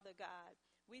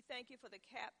We thank you for the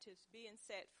captives being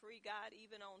set free, God,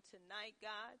 even on tonight,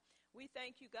 God. We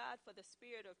thank you, God, for the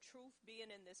spirit of truth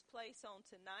being in this place on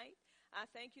tonight.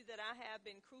 I thank you that I have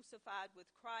been crucified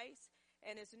with Christ,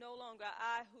 and it's no longer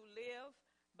I who live,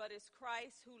 but it's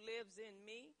Christ who lives in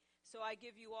me. So I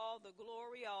give you all the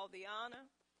glory, all the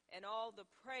honor, and all the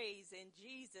praise in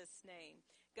Jesus' name.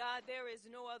 God, there is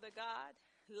no other God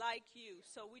like you.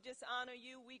 So we just honor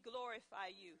you. We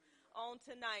glorify you on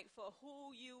tonight for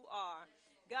who you are.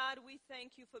 God, we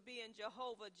thank you for being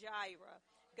Jehovah Jireh.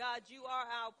 God, you are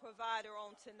our provider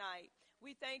on tonight.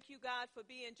 We thank you, God, for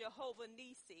being Jehovah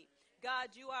Nisi.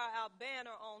 God, you are our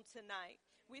banner on tonight.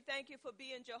 We thank you for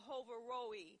being Jehovah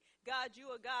Roi. God, you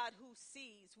are God who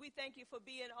sees. We thank you for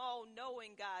being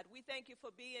all-knowing, God. We thank you for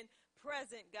being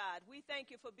present, God. We thank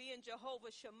you for being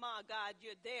Jehovah Shammah, God.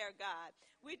 You're there, God.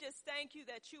 We just thank you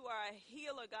that you are a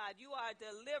healer, God. You are a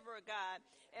deliverer, God.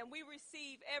 And we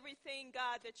receive everything,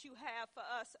 God, that you have for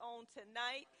us on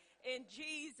tonight. In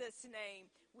Jesus'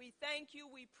 name, we thank you.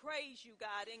 We praise you,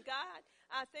 God. And God,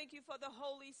 I thank you for the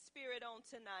Holy Spirit on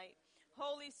tonight.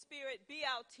 Holy Spirit, be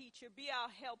our teacher, be our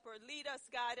helper. Lead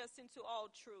us, guide us into all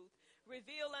truth.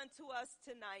 Reveal unto us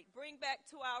tonight. Bring back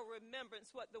to our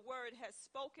remembrance what the word has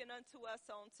spoken unto us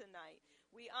on tonight.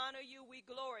 We honor you. We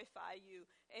glorify you.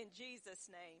 In Jesus'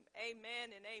 name,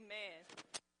 amen and amen.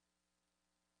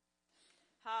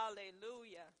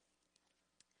 Hallelujah.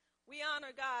 We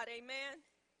honor God, amen.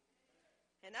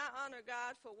 And I honor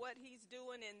God for what he's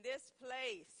doing in this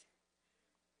place.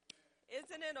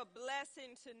 Isn't it a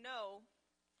blessing to know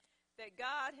that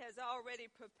God has already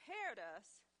prepared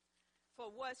us for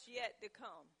what's yet to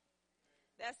come?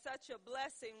 That's such a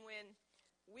blessing when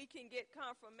we can get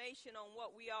confirmation on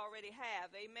what we already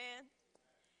have. Amen?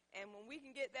 And when we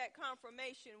can get that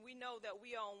confirmation, we know that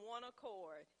we are on one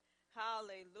accord.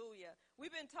 Hallelujah.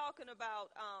 We've been talking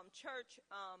about church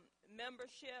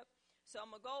membership. So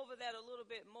I'm going to go over that a little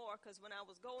bit more because when I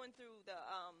was going through the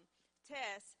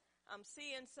test, I'm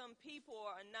seeing some people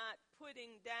are not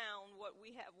putting down what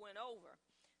we have went over.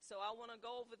 So I want to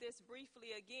go over this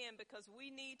briefly again because we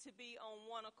need to be on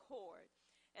one accord.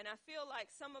 And I feel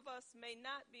like some of us may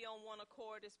not be on one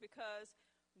accord is because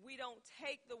we don't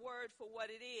take the word for what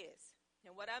it is.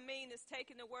 And what I mean is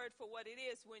taking the word for what it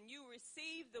is. When you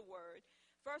receive the word,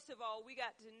 first of all, we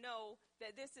got to know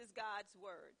that this is God's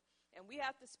word. And we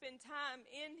have to spend time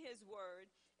in his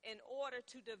word in order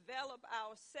to develop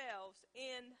ourselves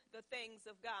in the things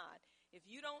of God. If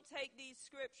you don't take these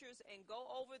scriptures and go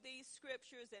over these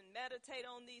scriptures and meditate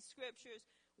on these scriptures,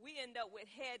 we end up with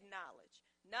head knowledge,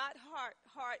 not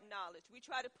heart knowledge. We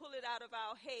try to pull it out of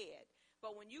our head.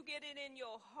 But when you get it in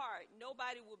your heart,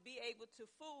 nobody will be able to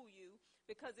fool you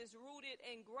because it's rooted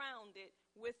and grounded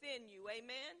within you.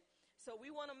 Amen? So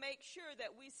we want to make sure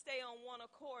that we stay on one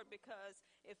accord because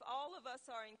if all of us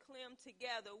are in clim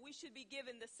together, we should be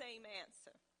given the same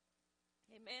answer.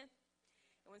 Amen?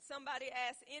 And when somebody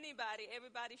asks anybody,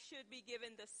 everybody should be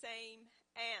given the same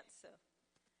answer.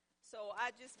 So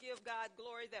I just give God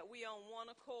glory that we on one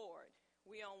accord.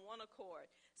 We on one accord.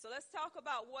 So let's talk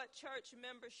about what church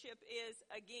membership is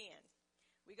again.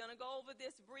 We're going to go over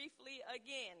this briefly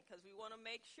again because we want to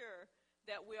make sure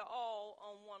that we're all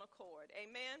on one accord.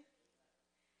 Amen?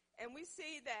 And we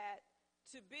see that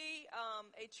to be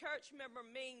a church member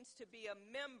means to be a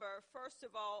member, first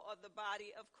of all, of the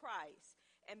body of Christ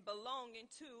and belonging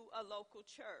to a local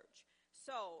church.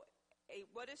 So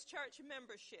what is church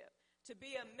membership? To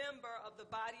be a member of the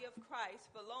body of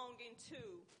Christ belonging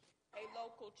to a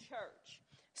local church.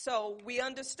 So we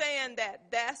understand that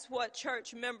that's what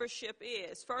church membership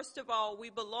is. First of all, we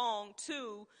belong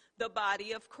to the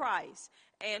body of Christ,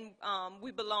 and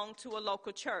we belong to a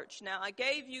local church. Now, I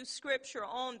gave you scripture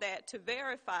on that to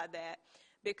verify that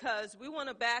because we want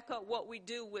to back up what we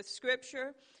do with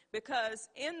scripture because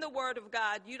in the Word of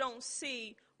God, you don't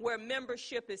see where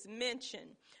membership is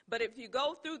mentioned. But if you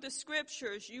go through the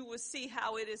scriptures, you will see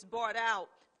how it is brought out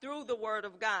through the word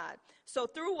of God. So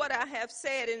through what I have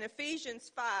said in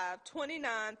Ephesians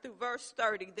 5:29 through verse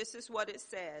 30, this is what it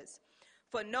says.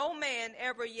 For no man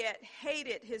ever yet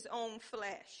hated his own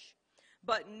flesh,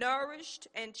 but nourished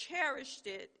and cherished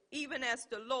it, even as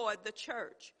the Lord the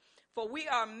church. For we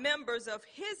are members of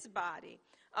his body,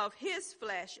 of his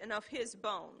flesh, and of his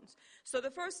bones. So the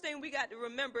first thing we got to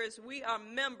remember is we are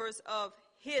members of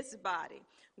his body.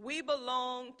 We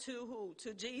belong to who?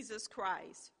 To Jesus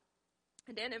Christ.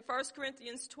 And then in 1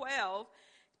 Corinthians 12,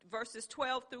 verses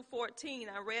 12 through 14,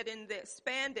 I read in the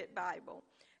Expanded Bible,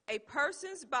 a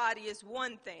person's body is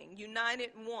one thing,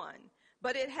 united in one,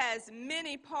 but it has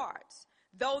many parts.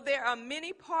 Though there are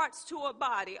many parts to a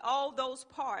body, all those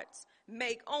parts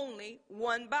make only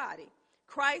one body.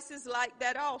 Christ is like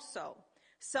that also.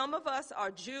 Some of us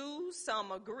are Jews,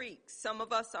 some are Greeks. Some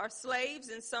of us are slaves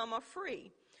and some are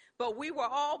free. But we were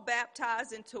all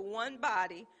baptized into one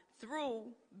body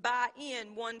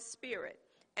in one Spirit.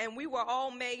 And we were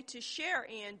all made to share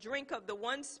in, drink of the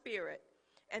one Spirit.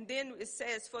 And then it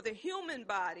says, for the human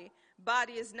body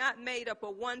is not made up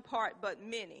of one part but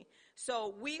many.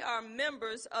 So we are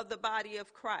members of the body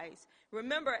of Christ.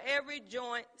 Remember, every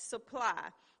joint supply.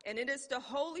 And it is the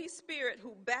Holy Spirit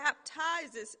who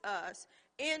baptizes us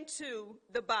into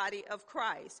the body of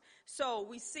Christ. So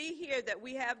we see here that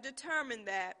we have determined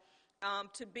that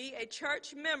to be a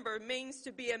church member means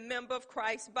to be a member of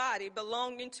Christ's body,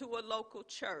 belonging to a local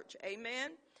church.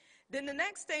 Amen? Then the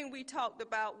next thing we talked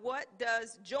about, what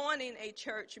does joining a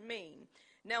church mean?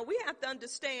 Now, we have to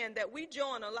understand that we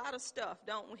join a lot of stuff,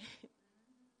 don't we?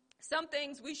 Some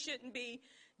things we shouldn't be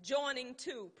joining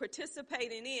to,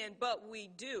 participating in, but we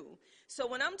do. So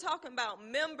when I'm talking about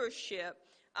membership,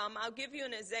 I'll give you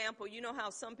an example. You know how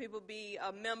some people be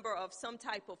a member of some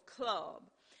type of club.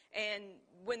 And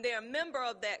when they're a member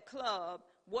of that club,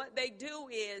 what they do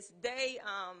is they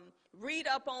read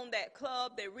up on that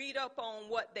club. They read up on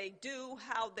what they do,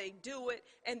 how they do it.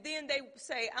 And then they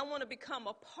say, I want to become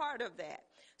a part of that.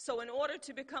 So in order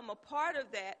to become a part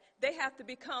of that, they have to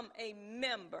become a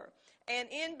member. And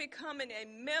in becoming a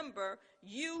member,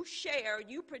 you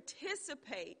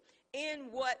participate in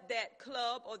what that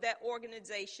club or that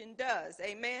organization does.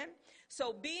 Amen?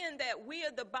 So being that we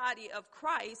are the body of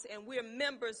Christ and we're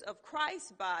members of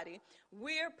Christ's body,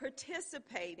 we're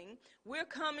participating, we're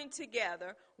coming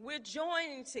together, we're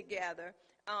joining together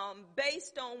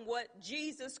based on what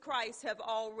Jesus Christ have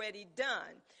already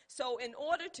done. So in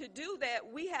order to do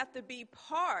that, we have to be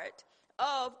part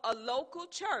of a local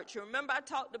church. Remember, I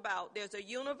talked about there's a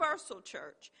universal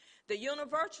church. The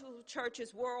universal church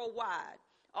is worldwide.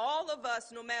 All of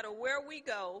us, no matter where we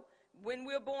go, when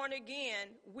we're born again,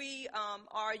 we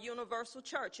are a universal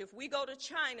church. If we go to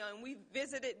China and we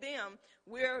visited them,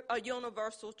 we're a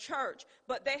universal church.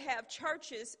 But they have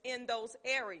churches in those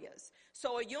areas.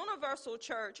 So a universal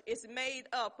church is made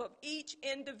up of each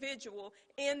individual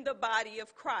in the body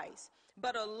of Christ.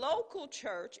 But a local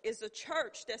church is a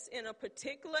church that's in a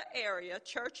particular area,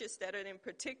 churches that are in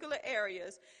particular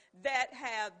areas that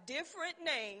have different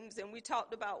names, and we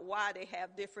talked about why they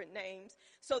have different names,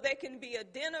 so they can be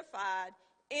identified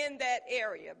in that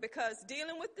area. Because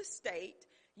dealing with the state,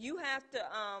 you have to,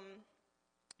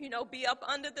 be up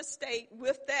under the state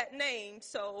with that name,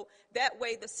 so that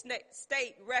way the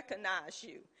state recognize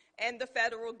you and the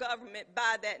federal government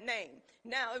by that name.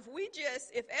 Now,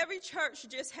 if every church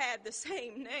just had the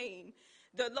same name,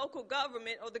 the local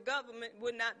government or the government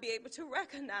would not be able to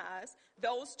recognize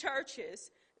those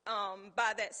churches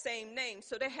by that same name.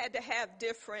 So they had to have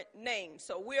different names.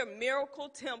 So we're Miracle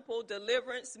Temple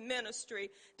Deliverance Ministry.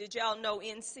 Did y'all know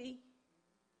NC?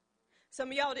 Some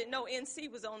of y'all didn't know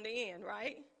NC was on the end,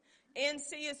 right?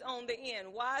 NC is on the end.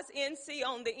 Why is NC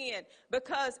on the end?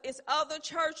 Because it's other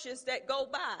churches that go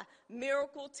by.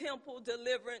 Miracle Temple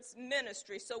Deliverance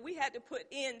Ministry. So we had to put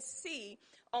NC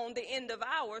on the end of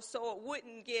ours so it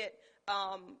wouldn't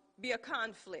be a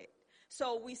conflict.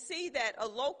 So we see that a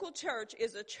local church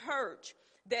is a church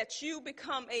that you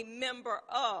become a member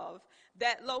of,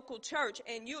 that local church,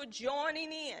 and you're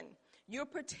joining in. You're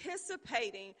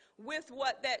participating with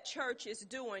what that church is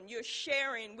doing. You're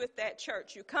sharing with that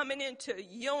church. You're coming into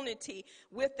unity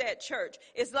with that church.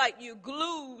 It's like you're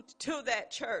glued to that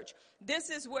church. This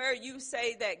is where you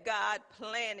say that God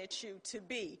planted you to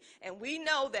be. And we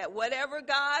know that whatever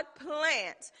God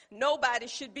plants, nobody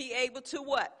should be able to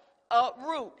what?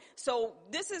 Uproot. So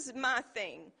this is my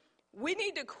thing. We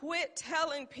need to quit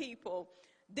telling people,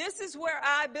 this is where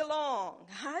I belong.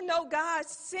 I know God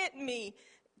sent me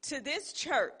to this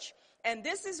church, and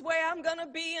this is where I'm going to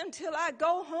be until I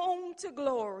go home to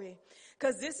glory,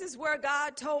 because this is where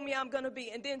God told me I'm going to be.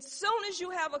 And then soon as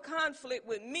you have a conflict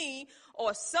with me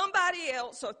or somebody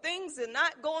else, or things are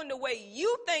not going the way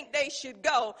you think they should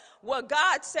go, well,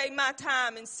 God say my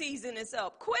time and season is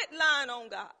up. Quit lying on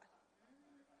God.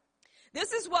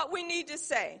 This is what we need to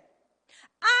say.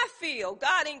 I feel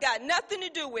God ain't got nothing to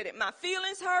do with it. My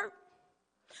feelings hurt.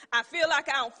 I feel like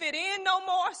I don't fit in no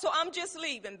more, so I'm just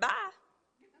leaving. Bye.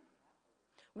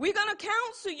 We're going to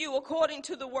counsel you according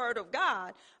to the word of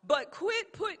God, but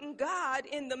quit putting God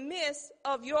in the midst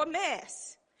of your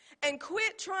mess. And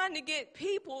quit trying to get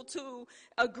people to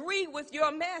agree with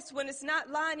your mess when it's not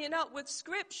lining up with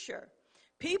Scripture.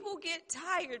 People get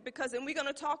tired because, and we're going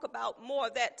to talk about more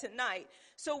of that tonight.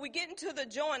 So we get into the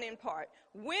joining part.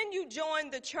 When you join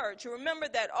the church, remember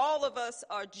that all of us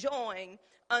are joined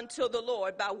unto the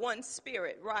Lord by one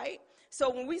Spirit, right? So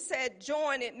when we said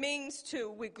join, it means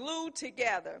we glue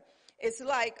together. It's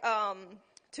like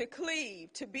to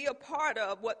cleave, to be a part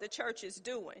of what the church is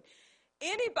doing.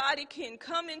 Anybody can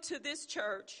come into this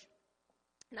church,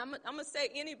 and I'm going to say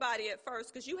anybody at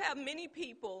first, because you have many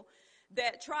people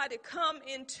that try to come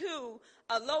into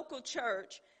a local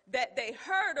church that they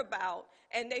heard about,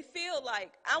 and they feel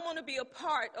like, I want to be a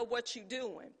part of what you're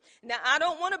doing. Now, I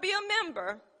don't want to be a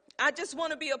member. I just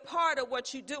want to be a part of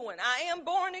what you're doing. I am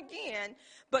born again,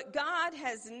 but God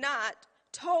has not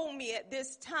told me at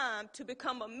this time to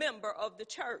become a member of the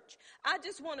church. I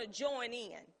just want to join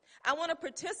in. I want to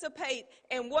participate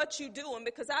in what you're doing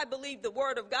because I believe the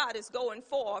word of God is going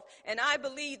forth, and I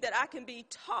believe that I can be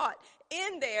taught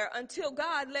in there until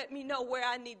God let me know where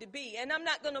I need to be. And I'm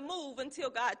not going to move until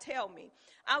God tell me.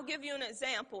 I'll give you an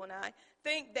example, and I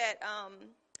think that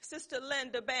Sister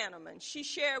Linda Bannerman, she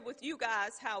shared with you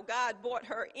guys how God brought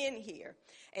her in here,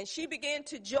 and she began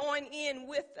to join in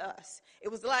with us. It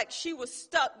was like she was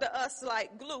stuck to us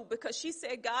like glue because she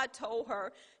said God told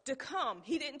her to come.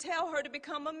 He didn't tell her to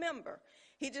become a member.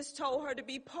 He just told her to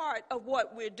be part of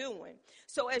what we're doing.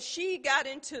 So as she got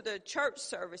into the church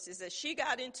services, as she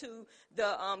got into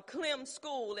the Clem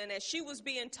school, and as she was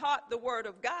being taught the word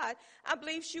of God, I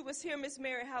believe she was here, Miss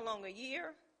Mary, how long, a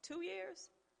year, 2 years?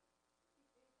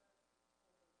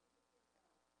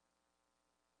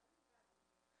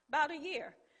 About a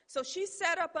year. So she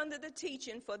sat up under the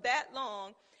teaching for that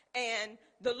long, and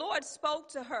the Lord spoke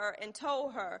to her and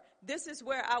told her, this is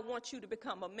where I want you to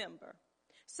become a member.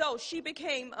 So she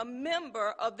became a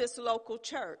member of this local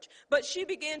church, but she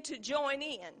began to join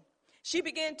in. She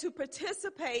began to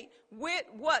participate with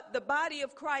what the body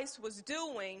of Christ was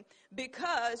doing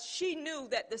because she knew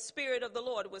that the Spirit of the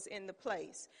Lord was in the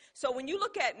place. So when you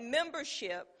look at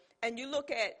membership, and you look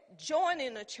at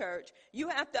joining a church, you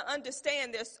have to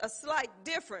understand there's a slight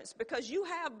difference because you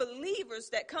have believers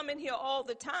that come in here all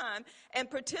the time and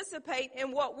participate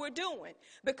in what we're doing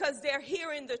because they're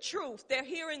hearing the truth, they're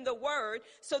hearing the word,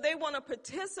 so they want to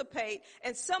participate,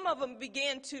 and some of them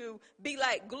begin to be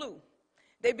like glue.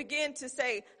 They begin to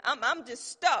say, I'm just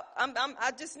stuck.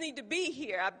 I just need to be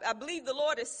here. I believe the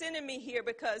Lord is sending me here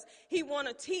because he want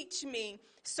to teach me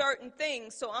certain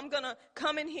things. So I'm going to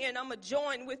come in here and I'm going to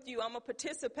join with you. I'm going to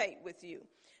participate with you.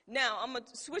 Now, I'm going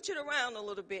to switch it around a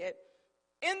little bit.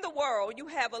 In the world, you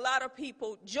have a lot of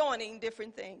people joining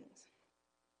different things.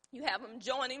 You have them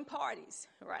joining parties,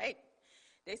 right?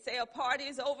 They say a party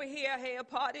is over here. Hey, a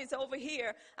party is over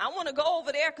here. I want to go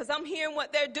over there because I'm hearing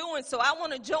what they're doing, so I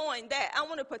want to join that. I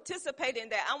want to participate in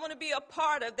that. I want to be a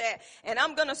part of that, and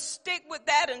I'm going to stick with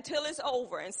that until it's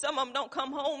over. And some of them don't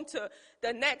come home to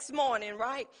the next morning,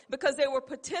 right, because they were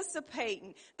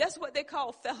participating. That's what they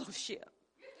call fellowship.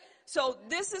 So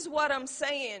this is what I'm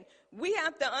saying. We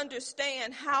have to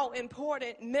understand how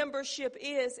important membership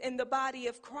is in the body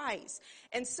of Christ.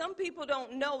 And some people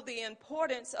don't know the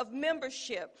importance of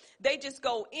membership. They just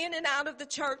go in and out of the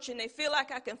church and they feel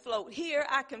like I can float here,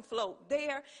 I can float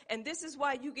there. And this is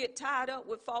why you get tied up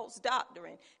with false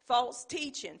doctrine, false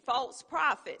teaching, false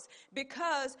prophets,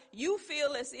 because you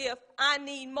feel as if I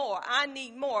need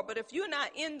more. But if you're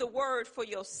not in the word for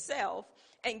yourself,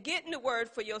 and getting the word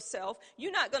for yourself,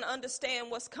 you're not going to understand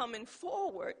what's coming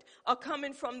forward or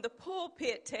coming from the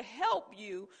pulpit to help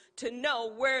you to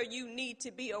know where you need to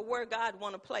be or where God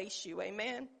want to place you.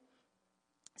 Amen.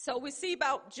 So we see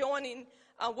about joining.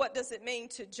 What does it mean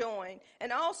to join?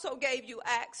 And I also gave you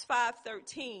Acts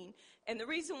 5:13. And the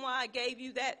reason why I gave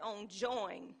you that on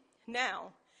join.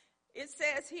 Now, it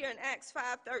says here in Acts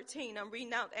 5:13, I'm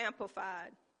reading out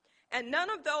Amplified. And none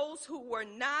of those who were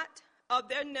not of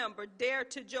their number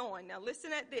dared to join. Now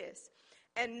listen at this.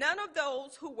 And none of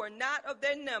those who were not of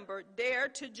their number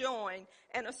dared to join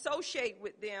and associate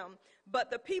with them,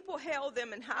 but the people held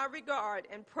them in high regard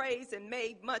and praised and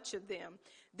made much of them.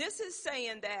 This is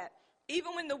saying that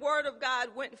even when the word of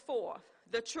God went forth,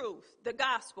 the truth, the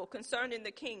gospel concerning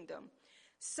the kingdom,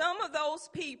 some of those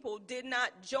people did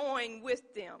not join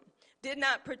with them, did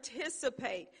not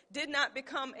participate, did not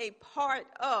become a part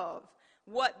of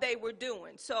what they were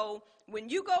doing. So when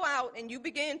you go out and you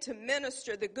begin to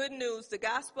minister the good news, the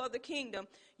gospel of the kingdom,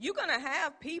 you're going to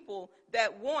have people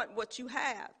that want what you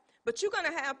have. But you're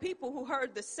going to have people who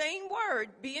heard the same word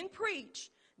being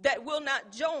preached that will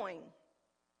not join,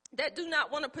 that do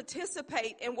not want to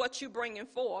participate in what you're bringing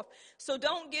forth. So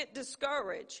don't get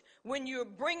discouraged when you're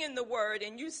bringing the word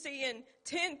and you're seeing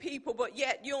 10 people, but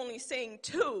yet you're only seeing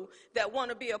 2 that want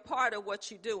to be a part of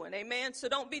what you're doing. Amen? So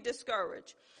don't be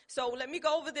discouraged. So let me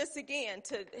go over this again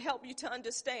to help you to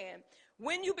understand.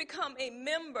 When you become a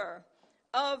member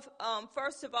of,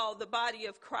 first of all, the body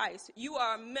of Christ, you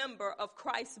are a member of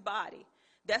Christ's body.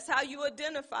 That's how you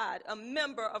identified a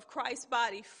member of Christ's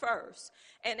body first.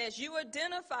 And as you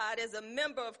identified as a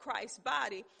member of Christ's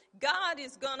body, God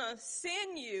is going to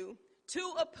send you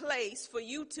to a place for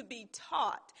you to be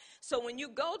taught. So when you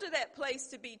go to that place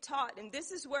to be taught, and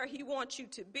this is where he wants you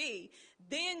to be,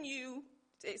 then you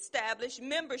establish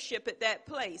membership at that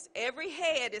place. Every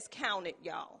head is counted,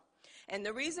 y'all. And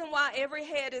the reason why every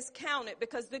head is counted,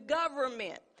 because the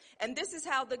government, and this is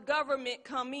how the government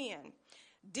come in.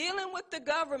 Dealing with the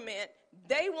government,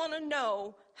 they want to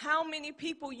know how many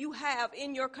people you have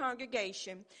in your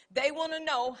congregation. They want to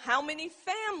know how many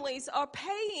families are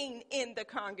paying in the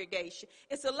congregation.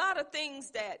 It's a lot of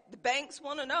things that the banks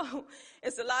want to know.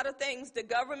 It's a lot of things the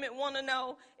government want to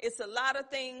know. It's a lot of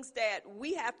things that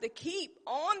we have to keep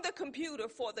on the computer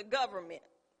for the government.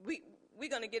 We're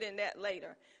going to get in that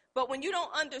later. But when you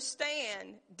don't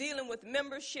understand dealing with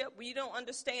membership, when you don't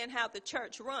understand how the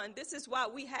church runs, this is why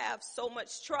we have so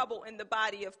much trouble in the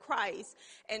body of Christ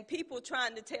and people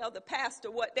trying to tell the pastor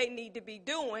what they need to be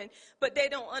doing, but they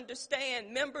don't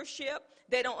understand membership.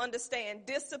 They don't understand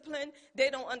discipline. They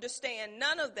don't understand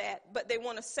none of that, but they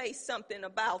want to say something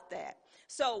about that.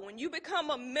 So when you become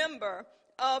a member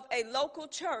of a local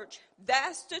church,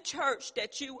 that's the church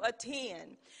that you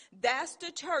attend. That's the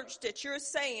church that you're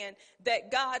saying that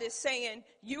God is saying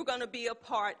you're going to be a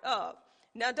part of.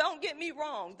 Now, don't get me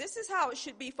wrong. This is how it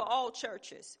should be for all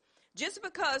churches. Just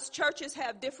because churches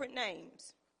have different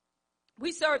names,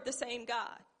 we serve the same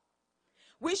God.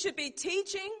 We should be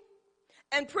teaching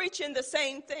and preaching the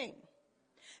same thing.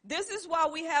 This is why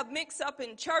we have mix-up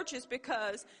in churches,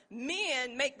 because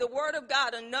men make the word of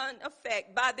God a none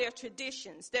effect by their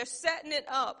traditions. They're setting it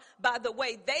up by the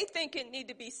way they think it need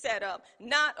to be set up,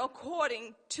 not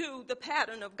according to the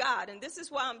pattern of God. And this is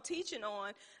why I'm teaching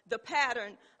on the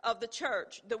pattern of the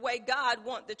church, the way God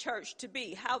wants the church to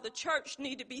be, how the church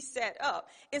need to be set up.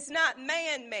 It's not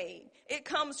man-made. It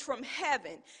comes from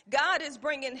heaven. God is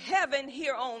bringing heaven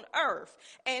here on earth.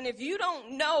 And if you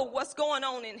don't know what's going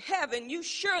on in heaven, you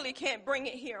surely can't bring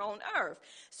it here on earth.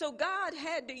 So God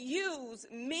had to use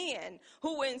men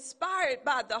who were inspired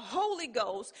by the Holy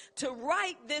Ghost to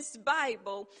write this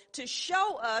Bible to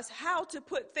show us how to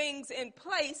put things in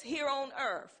place here on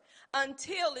earth,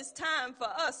 until it's time for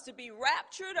us to be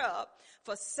raptured up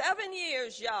for 7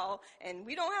 years, y'all. And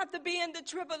we don't have to be in the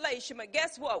tribulation, but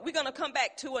guess what? We're going to come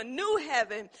back to a new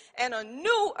heaven and a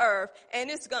new earth, and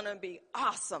it's going to be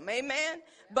awesome. Amen?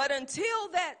 But until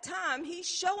that time, he's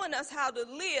showing us how to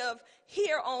live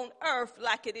here on earth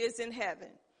like it is in heaven.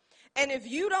 And if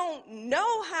you don't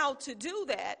know how to do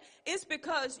that, it's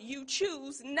because you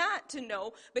choose not to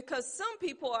know, because some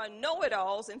people are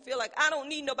know-it-alls and feel like, I don't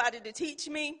need nobody to teach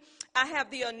me. I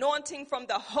have the anointing from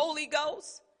the Holy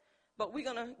Ghost. But we're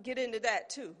going to get into that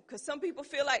too, because some people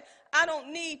feel like, I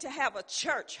don't need to have a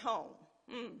church home.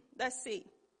 Let's see.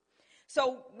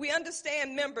 So we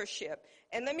understand membership.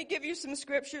 And let me give you some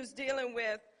scriptures dealing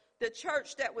with the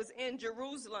church that was in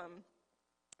Jerusalem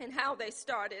and how they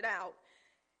started out.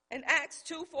 In Acts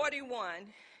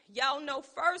 2:41, y'all know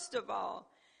first of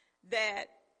all that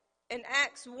in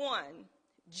Acts 1,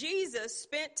 Jesus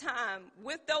spent time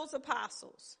with those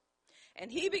apostles, and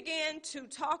he began to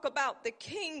talk about the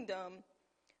kingdom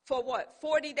for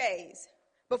 40 days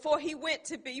before he went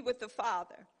to be with the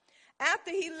Father.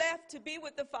 After he left to be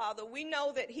with the Father, we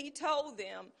know that he told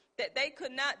them that they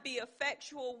could not be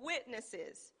effectual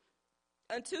witnesses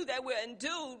until they were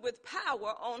endued with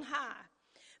power on high,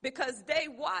 because they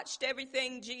watched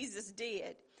everything Jesus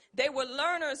did. They were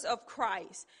learners of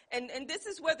Christ. And this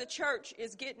is where the church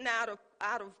is getting out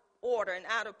of order and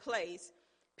out of place.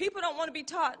 People don't want to be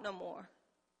taught no more.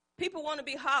 People want to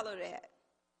be hollered at.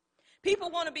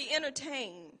 People want to be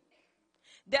entertained.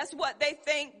 That's what they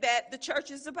think that the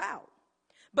church is about.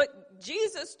 But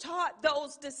Jesus taught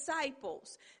those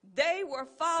disciples. They were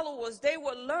followers. They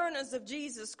were learners of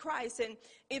Jesus Christ. And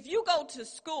if you go to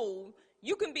school,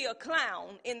 you can be a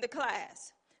clown in the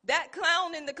class. That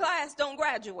clown in the class don't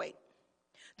graduate.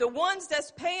 The ones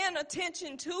that's paying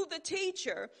attention to the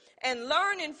teacher and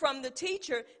learning from the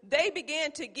teacher, they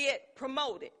begin to get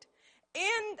promoted.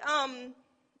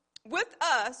 With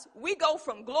us, we go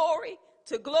from glory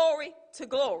to glory to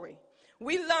glory.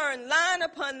 We learn line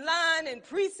upon line and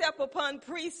precept upon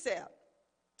precept.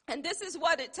 And this is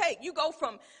what it takes. You go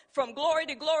from glory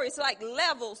to glory. It's like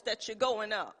levels that you're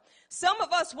going up. Some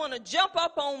of us want to jump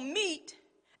up on meat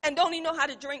and don't even know how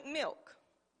to drink milk,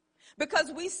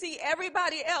 because we see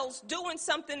everybody else doing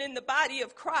something in the body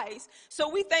of Christ, so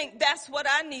we think that's what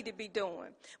I need to be doing.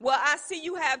 Well, I see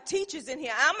you have teachers in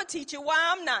here. I'm a teacher. Why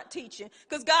I'm not teaching?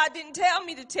 Because God didn't tell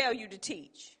me to tell you to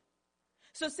teach.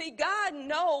 So see, God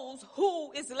knows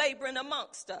who is laboring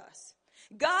amongst us.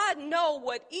 God knows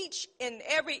what each and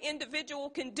every individual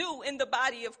can do in the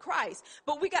body of Christ.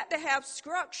 But we got to have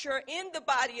structure in the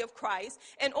body of Christ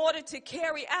in order to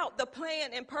carry out the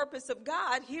plan and purpose of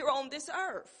God here on this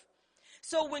earth.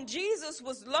 So when Jesus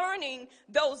was learning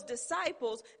those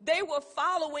disciples, they were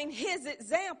following his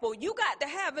example. You got to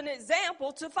have an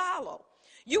example to follow.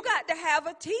 You got to have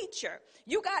a teacher.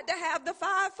 You got to have the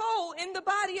fivefold in the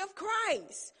body of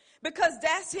Christ. Because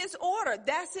that's his order.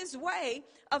 That's his way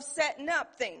of setting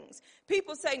up things.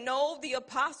 People say, no, the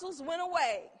apostles went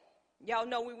away. Y'all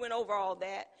know we went over all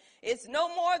that. It's no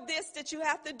more this that you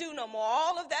have to do no more.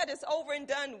 All of that is over and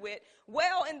done with.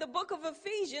 Well, in the book of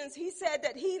Ephesians, he said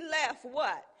that he left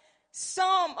what?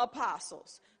 Some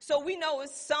apostles. So we know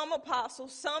it's some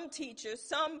apostles, some teachers,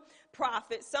 some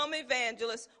prophets, some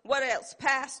evangelists, what else?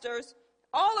 Pastors.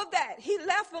 All of that, he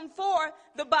left them for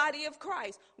the body of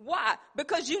Christ. Why?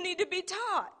 Because you need to be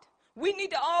taught. We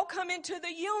need to all come into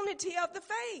the unity of the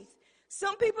faith.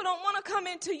 Some people don't want to come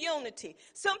into unity.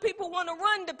 Some people want to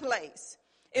run the place.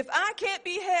 If I can't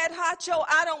be head honcho,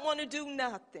 I don't want to do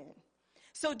nothing.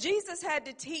 So Jesus had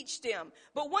to teach them.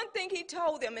 But one thing he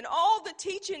told them, and all the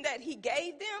teaching that he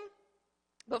gave them,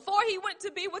 before he went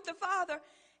to be with the Father,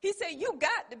 he said, you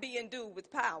got to be endued with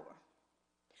power.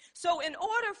 So in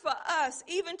order for us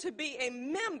even to be a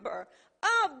member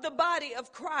of the body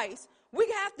of Christ,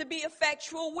 we have to be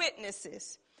effectual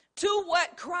witnesses to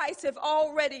what Christ have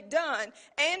already done.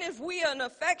 And if we are an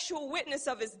effectual witness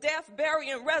of his death,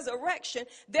 burial, and resurrection,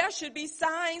 there should be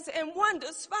signs and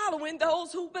wonders following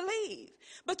those who believe.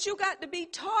 But you got to be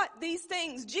taught these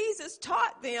things. Jesus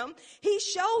taught them. He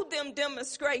showed them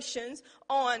demonstrations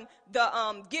on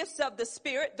the gifts of the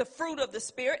Spirit, the fruit of the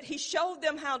Spirit. He showed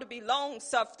them how to be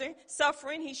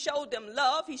long-suffering. He showed them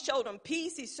love. He showed them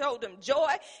peace. He showed them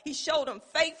joy. He showed them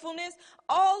faithfulness.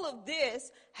 All of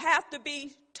this have to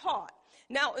be taught.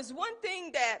 Now, it's one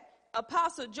thing that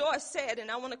Apostle Joyce said, and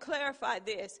I want to clarify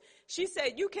this. She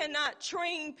said, you cannot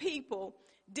train people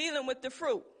dealing with the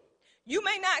fruit. You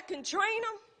may not can train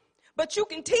them, but you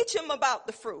can teach them about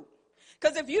the fruit.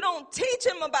 Because if you don't teach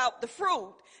them about the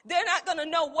fruit, they're not going to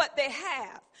know what they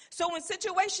have. So when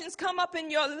situations come up in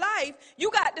your life,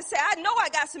 you got to say, I know I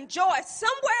got some joy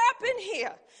somewhere up in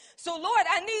here. So Lord,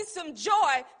 I need some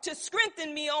joy to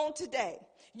strengthen me on today.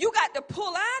 You got to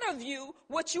pull out of you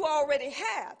what you already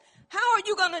have. How are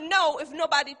you going to know if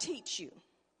nobody teach you?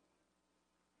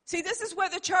 See, this is where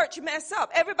the church mess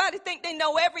up. Everybody think they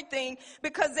know everything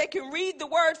because they can read the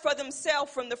word for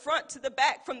themselves from the front to the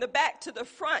back, from the back to the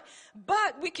front.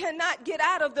 But we cannot get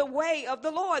out of the way of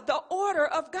the Lord, the order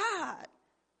of God.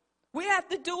 We have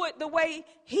to do it the way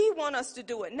he wants us to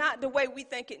do it, not the way we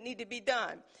think it need to be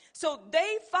done. So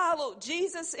they followed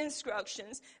Jesus'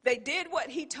 instructions. They did what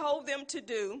he told them to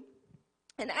do.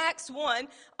 In Acts 1,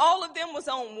 all of them was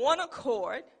on one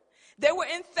accord. They were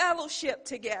in fellowship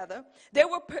together. They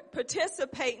were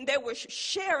participating. They were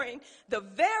sharing the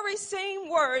very same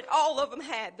word. All of them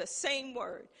had the same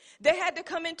word. They had to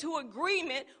come into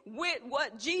agreement with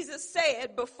what Jesus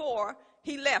said before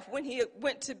he left, when he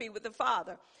went to be with the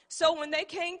Father. So when they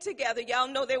came together, y'all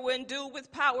know they were endued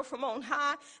with power from on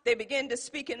high. They began to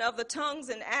speak in other tongues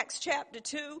in Acts chapter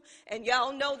 2. And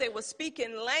y'all know they were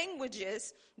speaking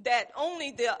languages that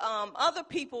only the other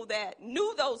people that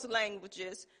knew those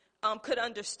languages could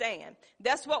understand.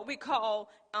 That's what we call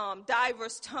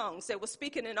diverse tongues. They were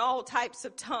speaking in all types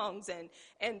of tongues,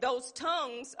 and those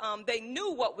tongues, they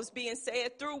knew what was being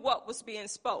said through what was being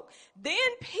spoke. Then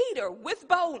Peter, with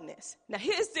boldness, now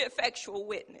here's the effectual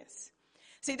witness.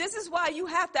 See, this is why you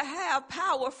have to have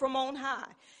power from on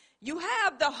high. You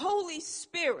have the Holy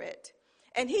Spirit,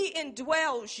 and he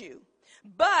indwells you.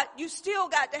 But you still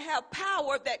got to have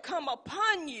power that come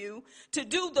upon you to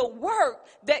do the work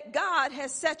that God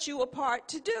has set you apart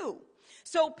to do.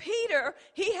 So Peter,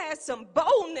 he had some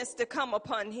boldness to come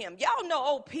upon him. Y'all know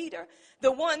old Peter,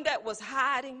 the one that was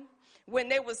hiding when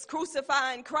they was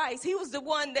crucifying Christ. He was the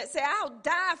one that said, I'll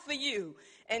die for you.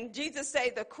 And Jesus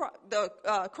said the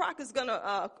crock is going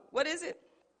to, what is it?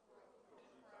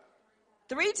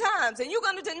 3 times. And you're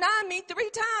going to deny me 3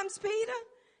 times, Peter?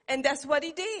 And that's what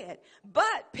he did.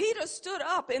 But Peter stood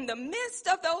up in the midst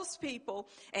of those people,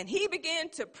 and he began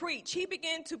to preach. He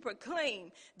began to proclaim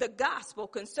the gospel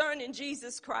concerning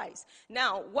Jesus Christ.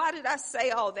 Now, why did I say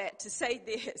all that? To say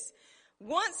this.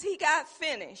 Once he got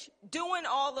finished doing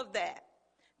all of that,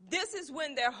 this is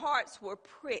when their hearts were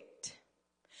pricked.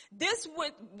 This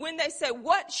when they said,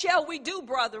 what shall we do,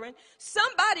 brethren?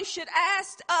 Somebody should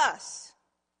ask us.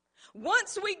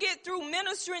 Once we get through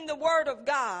ministering the word of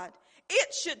God,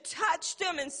 it should touch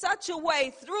them in such a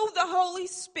way through the Holy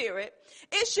Spirit.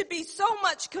 It should be so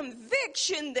much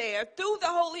conviction there through the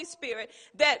Holy Spirit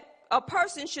that a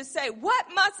person should say, what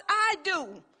must I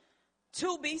do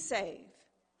to be saved?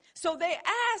 So they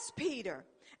asked Peter,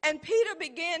 and Peter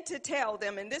began to tell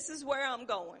them, and this is where I'm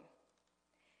going.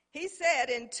 He said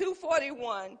in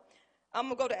 2:41, I'm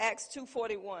going to go to Acts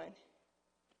 2:41.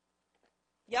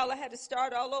 Y'all, I had to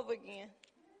start all over again.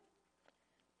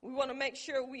 We want to make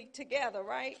sure we together,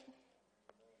 right?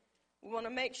 We want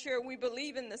to make sure we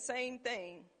believe in the same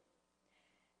thing.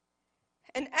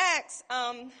 In Acts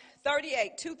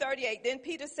 2:38, then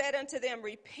Peter said unto them,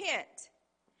 repent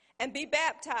and be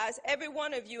baptized, every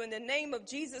one of you, in the name of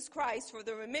Jesus Christ for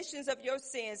the remissions of your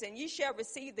sins, and ye shall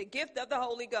receive the gift of the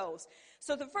Holy Ghost.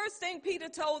 So the first thing Peter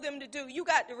told them to do, you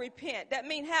got to repent. That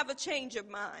means have a change of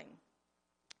mind.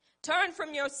 Turn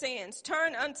from your sins,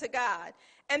 turn unto God,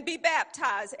 and be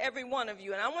baptized, every one of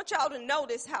you. And I want y'all to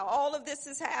notice how all of this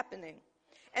is happening.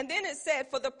 And then it said,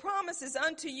 for the promise is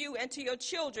unto you and to your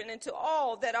children and to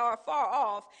all that are far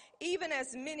off, even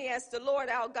as many as the Lord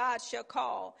our God shall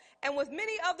call. And with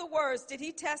many other words did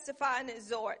he testify and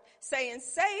exhort, saying,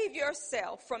 save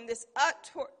yourself from this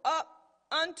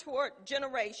untoward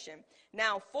generation.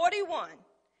 Now 41,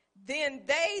 then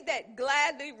they that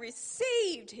gladly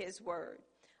received his word.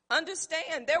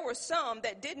 Understand, there were some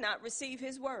that did not receive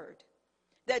his word,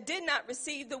 that did not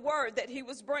receive the word that he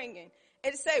was bringing.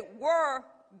 It said, were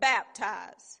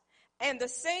baptized. And the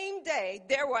same day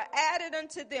there were added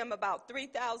unto them about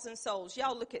 3,000 souls.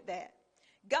 Y'all look at that.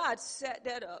 God set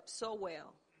that up so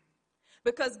well.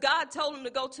 Because God told him to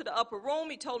go to the upper room.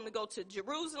 He told him to go to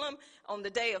Jerusalem on the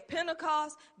day of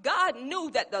Pentecost. God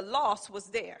knew that the loss was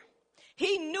there.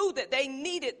 He knew that they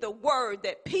needed the word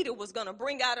that Peter was going to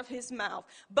bring out of his mouth.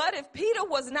 But if Peter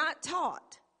was not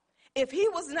taught, if he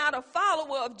was not a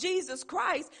follower of Jesus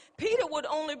Christ, Peter would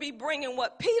only be bringing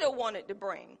what Peter wanted to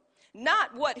bring,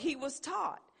 not what he was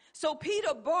taught. So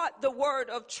Peter brought the word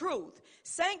of truth.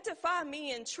 Sanctify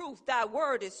me in truth. Thy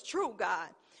word is true, God.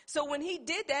 So when he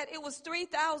did that, it was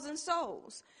 3,000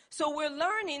 souls. So we're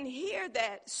learning here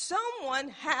that someone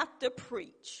have to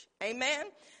preach. Amen.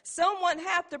 Someone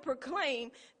have to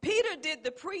proclaim. Peter did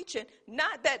the preaching,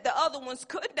 not that the other ones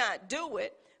could not do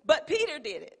it, but Peter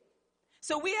did it.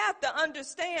 So we have to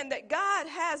understand that God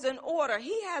has an order.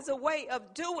 He has a way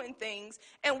of doing things,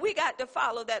 and we got to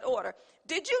follow that order.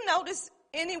 Did you notice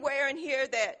anywhere in here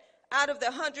that out of the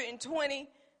 120,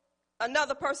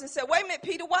 another person said, wait a minute,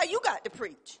 Peter, why you got to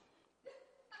preach?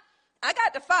 I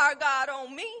got to fire God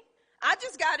on me. I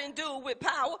just got to do it with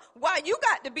power. Why you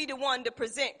got to be the one to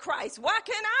present Christ? Why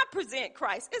can't I present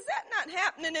Christ? Is that not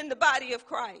happening in the body of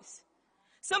Christ?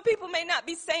 Some people may not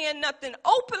be saying nothing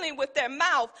openly with their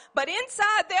mouth, but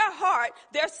inside their heart,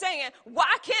 they're saying,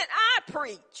 why can't I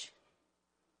preach?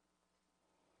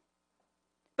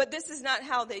 But this is not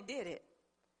how they did it.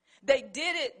 They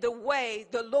did it the way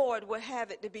the Lord would have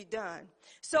it to be done.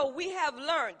 So we have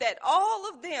learned that all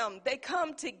of them, they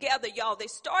come together, y'all. They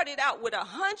started out with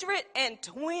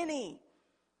 120.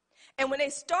 And when they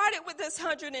started with this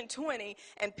 120,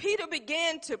 and Peter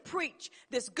began to preach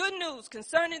this good news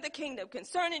concerning the kingdom,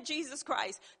 concerning Jesus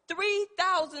Christ,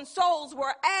 3,000 souls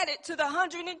were added to the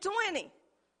 120.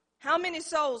 How many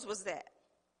souls was that?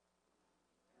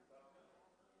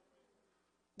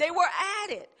 They were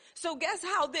added. So guess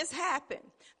how this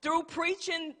happened? Through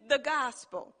preaching the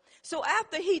gospel. So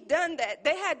after he done that,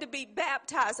 they had to be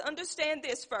baptized. Understand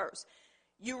this first.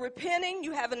 You repenting,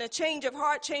 you having a change of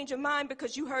heart, change of mind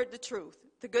because you heard the truth,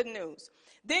 the good news.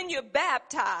 Then you're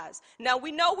baptized. Now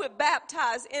we know we're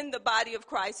baptized in the body of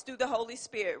Christ through the Holy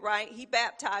Spirit, right? He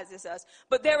baptizes us.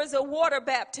 But there is a water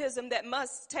baptism that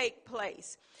must take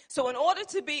place. So in order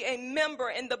to be a member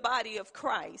in the body of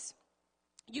Christ,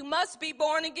 you must be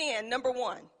born again, number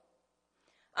one.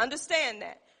 Understand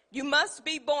that. You must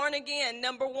be born again,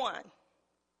 number one.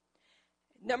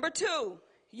 Number two,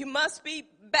 you must be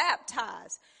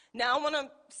baptized. Now I want to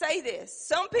say this.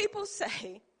 Some people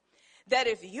say that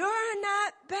if you're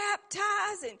not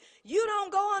baptized and you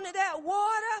don't go under that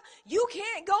water, you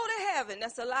can't go to heaven.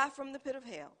 That's a lie from the pit of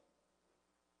hell.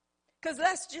 Because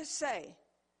let's just say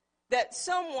that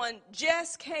someone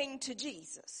just came to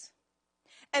Jesus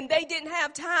and they didn't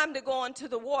have time to go into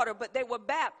the water, but they were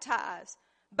baptized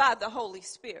by the Holy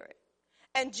Spirit.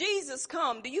 And Jesus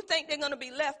come, do you think they're going to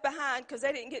be left behind because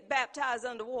they didn't get baptized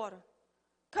underwater?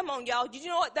 Come on, y'all. Do you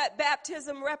know what that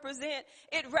baptism represent?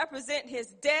 It represent his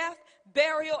death,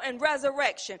 burial, and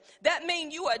resurrection. That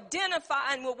means you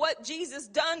identifying with what Jesus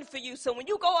done for you. So when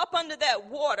you go up under that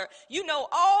water, you know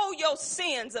all your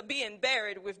sins are being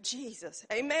buried with Jesus.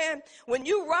 Amen. When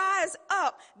you rise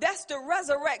up, that's the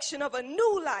resurrection of a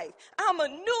new life. I'm a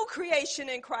new creation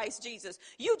in Christ Jesus.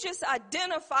 You just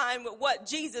identifying with what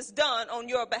Jesus done on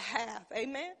your behalf.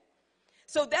 Amen.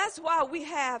 So that's why we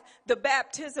have the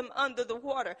baptism under the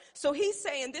water. So he's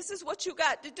saying this is what you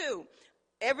got to do.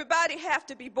 Everybody have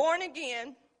to be born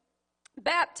again,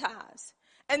 baptized.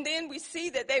 And then we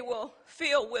see that they will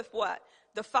fill with what?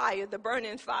 The fire, the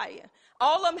burning fire.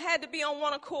 All of them had to be on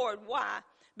one accord. Why?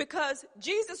 Because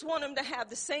Jesus wanted them to have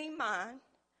the same mind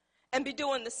and be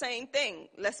doing the same thing.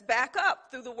 Let's back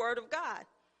up through the word of God.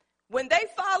 When they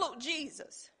followed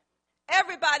Jesus,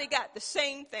 everybody got the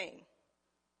same thing.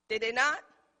 Did they not?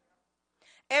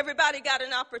 Everybody got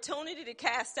an opportunity to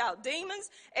cast out demons.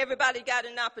 Everybody got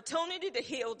an opportunity to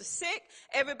heal the sick.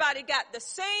 Everybody got the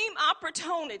same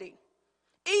opportunity.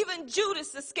 Even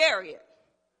Judas Iscariot.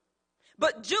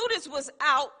 But Judas was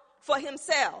out for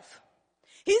himself.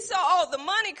 He saw all the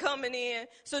money coming in.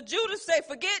 So Judas said,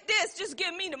 forget this, just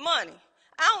give me the money.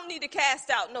 I don't need to cast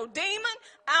out no demon.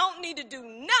 I don't need to do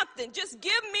nothing. Just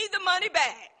give me the money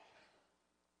back.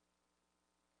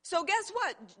 So guess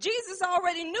what? Jesus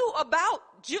already knew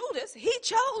about Judas. He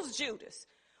chose Judas.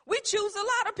 We choose a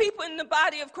lot of people in the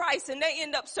body of Christ and they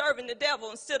end up serving the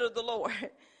devil instead of the Lord.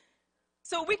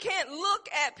 So we can't look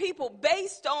at people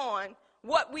based on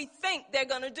what we think they're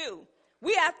going to do.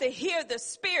 We have to hear the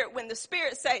Spirit when the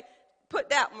Spirit say,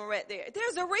 put that one right there.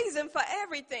 There's a reason for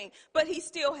everything, but he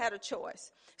still had a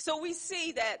choice. So we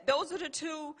see that those are the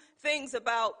two things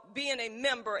about being a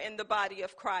member in the body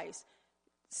of Christ.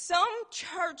 Some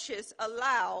churches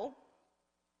allow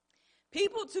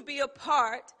people to be a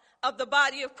part of the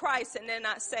body of Christ and they're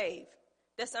not saved.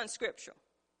 That's unscriptural.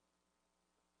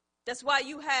 That's why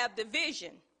you have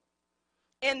division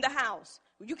in the house.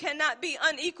 You cannot be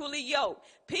unequally yoked.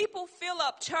 People fill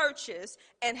up churches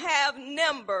and have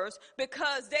numbers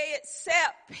because they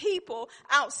accept people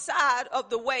outside of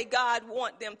the way God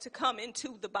wants them to come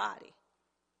into the body.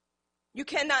 You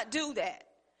cannot do that.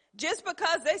 Just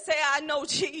because they say, I know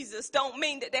Jesus, don't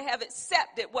mean that they have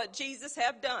accepted what Jesus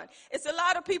have done. It's a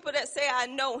lot of people that say, I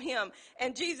know him.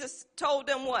 And Jesus told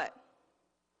them what?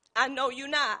 I know you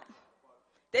not.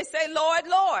 They say, Lord,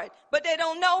 Lord, but they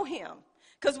don't know him.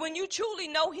 Because when you truly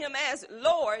know him as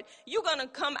Lord, you're going to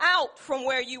come out from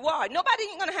where you are. Nobody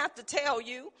ain't going to have to tell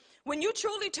you. When you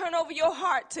truly turn over your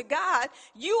heart to God,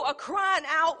 you are crying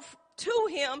out to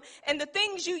him, and the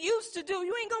things you used to do,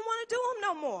 you ain't gonna want to do them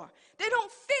no more. They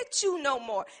don't fit you no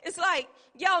more. It's like,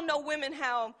 y'all know women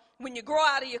how when you grow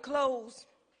out of your clothes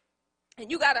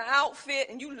and you got an outfit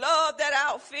and you love that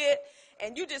outfit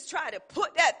and you just try to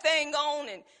put that thing on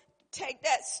and take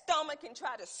that stomach and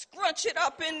try to scrunch it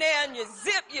up in there, and you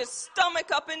zip your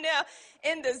stomach up in there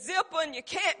in the zipper and you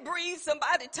can't breathe.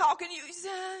 Somebody talking to you, you say,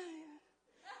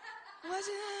 what's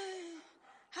it?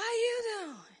 How you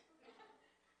doing?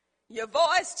 Your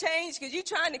voice changed because you're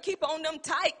trying to keep on them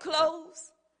tight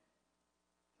clothes,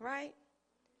 right?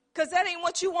 Because that ain't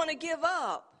what you want to give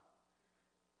up.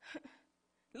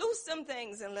 Loose some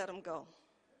things and let them go.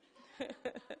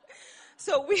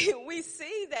 So we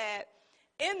see that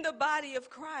in the body of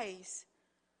Christ,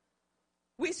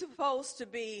 we're supposed to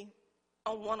be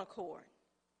on one accord.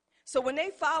 So when they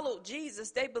followed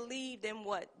Jesus, they believed in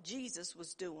what Jesus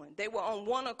was doing. They were on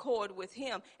one accord with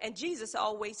him, and Jesus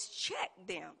always checked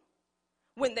them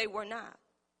when they were not.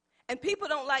 And people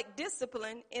don't like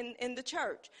discipline in the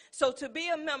church. So to be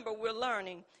a member, we're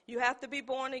learning, you have to be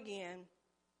born again,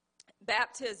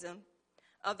 baptism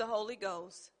of the Holy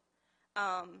Ghost,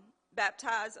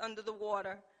 baptized under the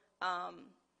water,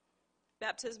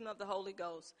 baptism of the Holy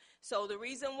Ghost. So the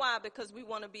reason why, because we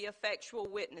want to be effectual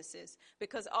witnesses,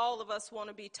 because all of us want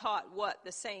to be taught what?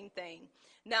 The same thing.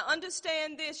 Now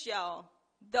understand this, y'all.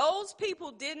 Those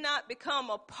people did not become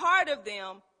a part of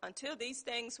them until these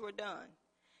things were done.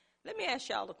 Let me ask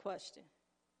y'all a question.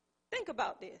 Think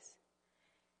about this.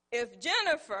 If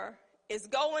Jennifer is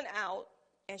going out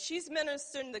and she's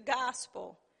ministering the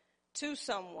gospel to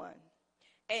someone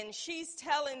and she's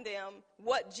telling them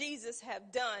what Jesus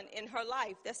have done in her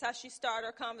life, that's how she started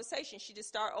her conversation. She just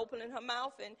started opening her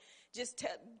mouth and just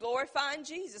glorifying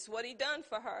Jesus, what he done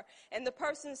for her. And the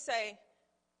person say,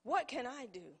 what can I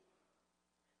do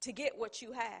to get what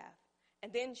you have?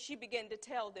 And then she began to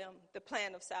tell them the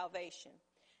plan of salvation.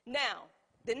 Now,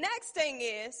 the next thing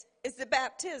is the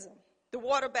baptism, the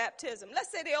water baptism.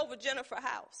 Let's say they're over Jennifer's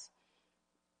house.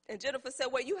 And Jennifer said,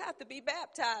 well, you have to be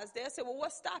baptized there. I said, well,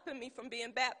 what's stopping me from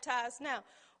being baptized now?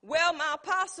 Well, my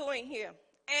apostle ain't here.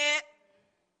 And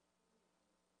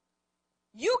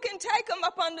you can take them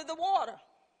up under the water.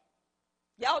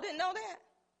 Y'all didn't know that?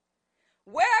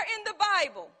 Where in the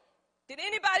Bible did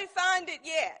anybody find it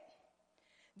yet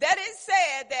that it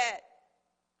said that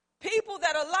people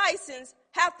that are licensed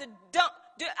have to dump?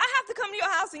 I have to come to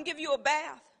your house and give you a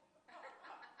bath?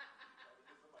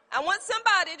 I want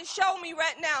somebody to show me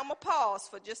right now. I'm going to pause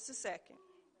for just a second.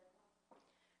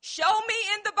 Show me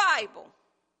in the Bible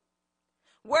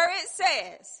where it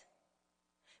says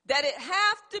that it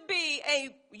have to be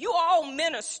you are all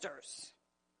ministers.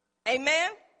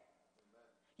 Amen?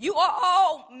 You are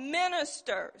all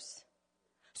ministers.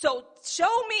 So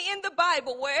show me in the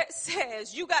Bible where it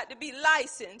says you got to be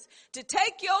licensed to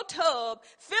take your tub,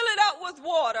 fill it up with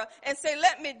water, and say,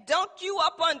 let me dunk you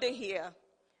up under here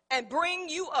and bring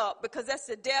you up, because that's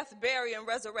the death, burial, and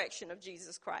resurrection of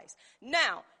Jesus Christ.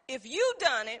 Now, if you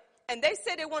done it, and they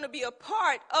say they want to be a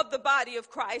part of the body of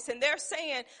Christ, and they're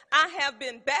saying, I have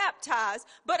been baptized,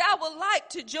 but I would like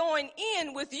to join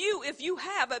in with you if you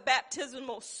have a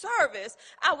baptismal service.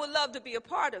 I would love to be a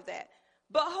part of that.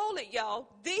 But hold it, y'all.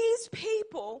 These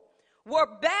people were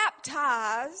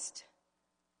baptized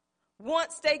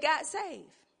once they got saved.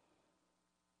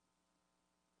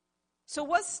 So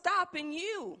what's stopping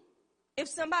you if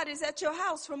somebody's at your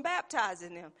house from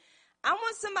baptizing them? I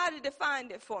want somebody to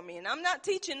find it for me. And I'm not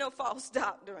teaching no false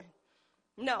doctrine.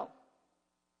 No.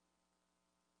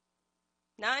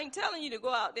 Now, I ain't telling you to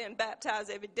go out there and baptize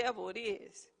every devil it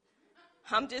is.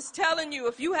 I'm just telling you,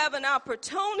 if you have an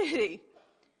opportunity,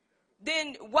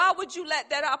 then why would you let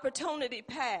that opportunity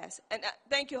pass? And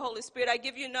thank you, Holy Spirit. I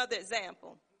give you another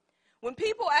example. When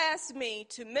people ask me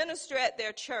to minister at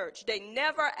their church, they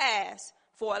never ask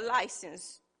for a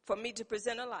license, for me to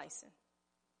present a license.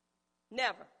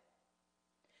 Never.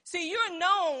 See, you're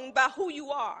known by who you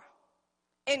are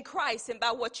in Christ and by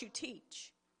what you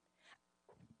teach.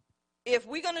 If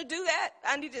we're going to do that,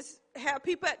 I need to have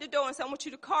people at the door and say, I want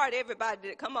you to card everybody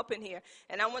that come up in here.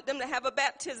 And I want them to have a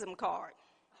baptism card.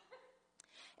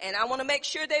 And I want to make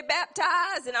sure they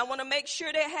baptize, and I want to make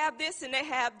sure they have this and they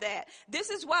have that.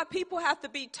 This is why people have to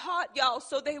be taught, y'all,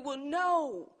 so they will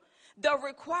know the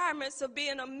requirements of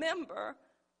being a member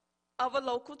of a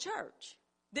local church.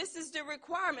 This is the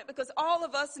requirement, because all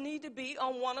of us need to be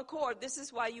on one accord. This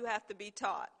is why you have to be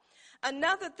taught.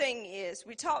 Another thing is,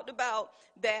 we talked about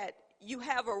that you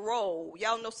have a roll.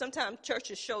 Y'all know sometimes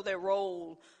churches show their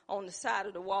roll on the side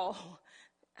of the wall,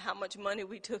 how much money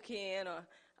we took in, or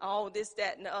all this,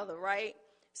 that, and the other, right?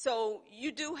 So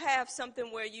you do have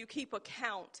something where you keep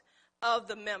account of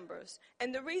the members.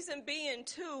 And the reason being,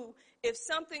 too, if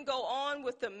something go on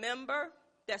with the member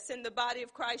that's in the body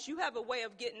of Christ, you have a way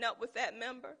of getting up with that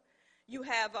member. You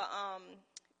have,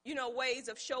 ways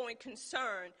of showing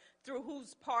concern through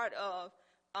who's part of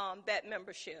that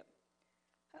membership.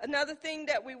 Another thing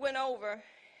that we went over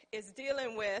is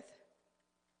dealing with,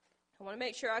 I want to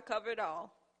make sure I cover it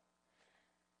all.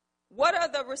 What are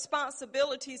the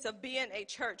responsibilities of being a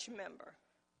church member?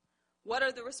 What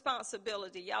are the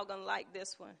responsibilities? Y'all gonna like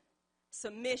this one.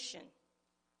 Submission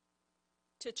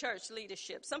to church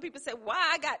leadership. Some people say, why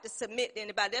I got to submit to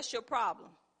anybody? That's your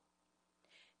problem.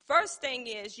 First thing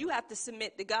is, you have to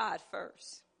submit to God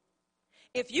first.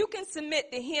 If you can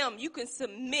submit to him, you can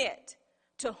submit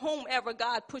to whomever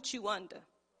God puts you under.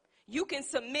 You can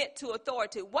submit to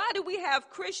authority. Why do we have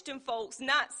Christian folks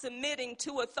not submitting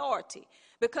to authority?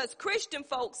 Because Christian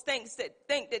folks think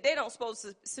that they don't supposed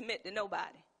to submit to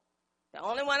nobody. The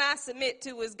only one I submit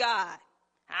to is God.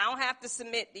 I don't have to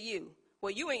submit to you.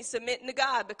 Well, you ain't submitting to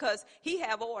God, because he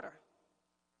have order.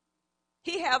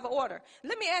 He have order.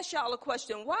 Let me ask y'all a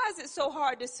question. Why is it so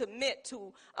hard to submit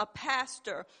to a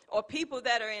pastor or people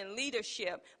that are in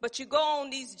leadership, but you go on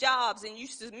these jobs and you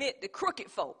submit to crooked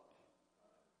folk?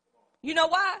 You know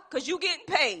why? Because you getting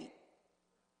paid.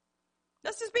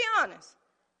 Let's just be honest.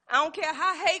 I don't care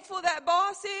how hateful that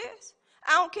boss is.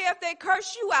 I don't care if they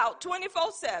curse you out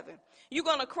 24/7. You're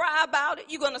going to cry about it.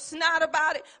 You're going to snot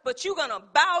about it. But you're going to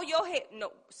bow your head.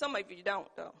 No, some of you don't,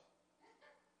 though.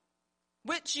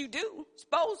 Which you do,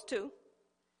 supposed to.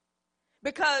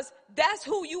 Because that's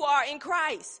who you are in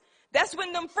Christ. That's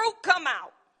when them fruit come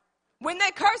out. When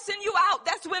they're cursing you out,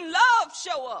 that's when love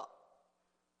show up.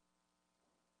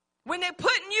 When they're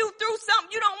putting you through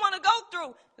something you don't want to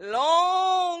go through,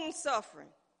 long suffering.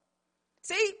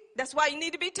 See, that's why you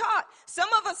need to be taught. Some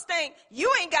of us think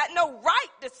you ain't got no right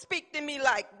to speak to me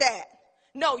like that.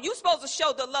 No, you're supposed to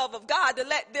show the love of God to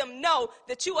let them know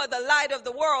that you are the light of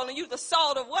the world and you the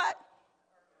salt of what?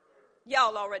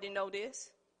 Y'all already know this.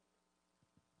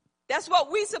 That's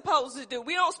what we supposed to do.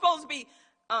 We don't supposed to be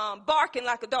barking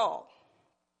like a dog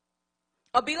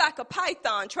or be like a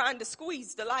python trying to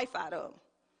squeeze the life out of them.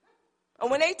 And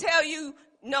when they tell you,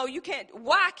 no, you can't,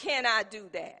 why can't I do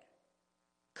that?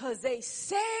 Because they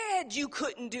said you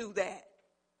couldn't do that.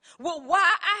 Well, why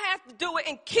I have to do it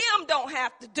and Kim don't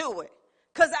have to do it?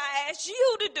 Because I asked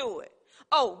you to do it.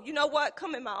 Oh, you know what?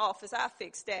 Come in my office. I'll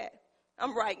fix that.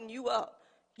 I'm writing you up.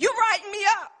 You writing me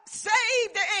up.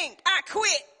 Save the ink. I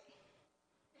quit.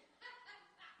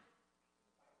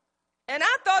 And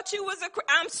I thought you was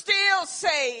I'm still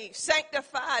saved,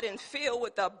 sanctified, and filled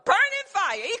with the burning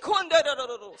fire.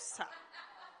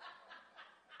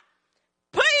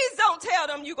 Please don't tell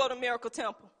them you go to Miracle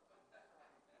Temple.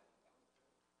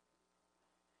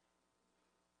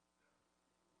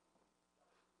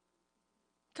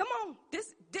 Come on.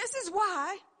 This is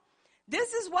why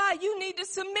you need to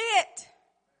submit.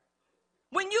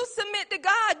 When you submit to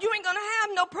God, you ain't going to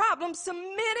have no problem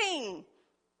submitting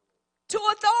to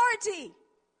authority.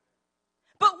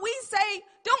 But we say,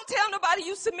 don't tell nobody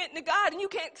you submitting to God and you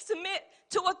can't submit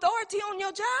to authority on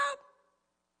your job.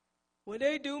 Well,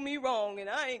 they do me wrong and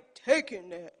I ain't taking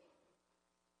that.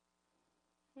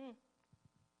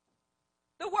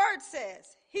 The word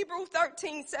says, Hebrews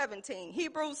 13:17.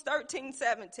 Hebrews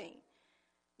 13:17.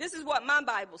 This is what my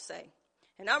Bible say.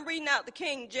 And I'm reading out the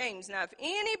King James. Now, if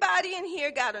anybody in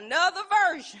here got another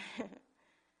version,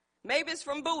 maybe it's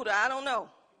from Buddha, I don't know.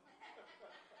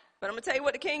 But I'm going to tell you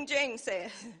what the King James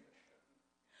says.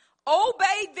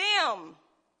 Obey them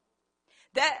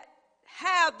that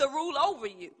have the rule over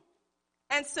you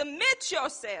and submit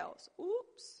yourselves.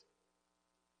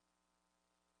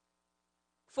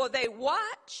 For they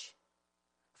watch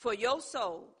for your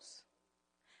souls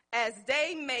as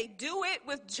they may do it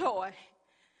with joy.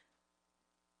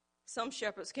 Some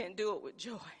shepherds can't do it with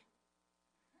joy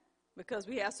because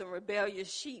we have some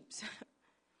rebellious sheep.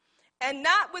 And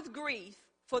not with grief,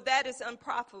 for that is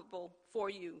unprofitable for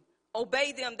you.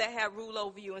 Obey them that have rule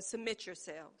over you and submit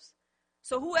yourselves.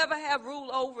 So whoever have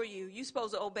rule over you, you're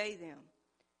supposed to obey them.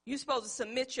 You're supposed to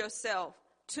submit yourself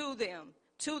to them,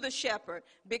 to the shepherd,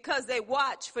 because they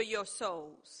watch for your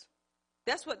souls.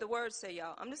 That's what the words say,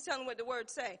 y'all. I'm just telling you what the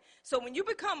words say. So when you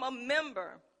become a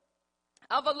member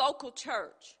of a local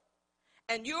church,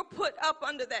 and you're put up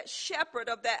under that shepherd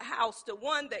of that house, the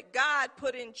one that God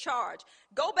put in charge.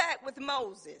 Go back with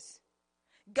Moses.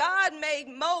 God made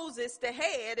Moses the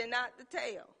head and not the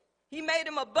tail. He made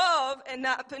him above and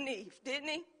not beneath, didn't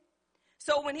he?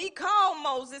 So when he called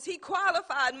Moses, he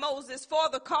qualified Moses for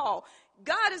the call.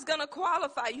 God is going to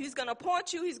qualify you. He's going to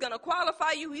appoint you. He's going to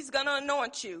qualify you. He's going to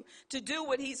anoint you to do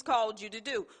what he's called you to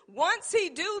do. Once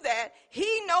he do that,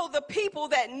 he know the people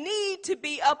that need to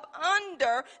be up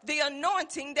under the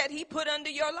anointing that he put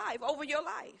under your life, over your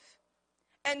life.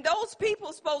 And those people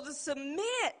are supposed to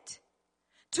submit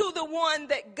to the one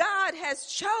that God has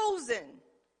chosen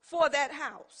for that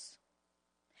house.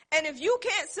 And if you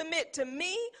can't submit to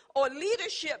me or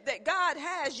leadership that God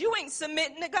has, you ain't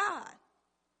submitting to God.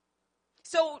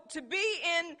 So to be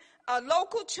in a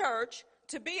local church,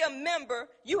 to be a member,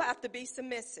 you have to be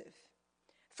submissive.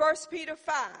 1 Peter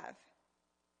 5.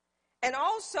 And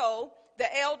also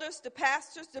the elders, the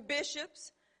pastors, the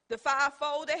bishops, the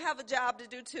fivefold, they have a job to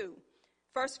do too.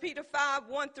 1 Peter 5,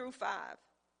 1 through 5.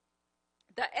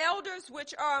 The elders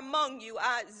which are among you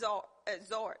I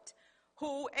exhort,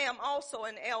 who am also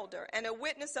an elder and a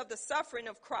witness of the suffering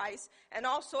of Christ, and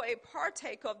also a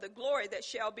partaker of the glory that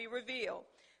shall be revealed.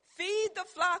 Feed the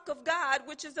flock of God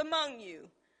which is among you.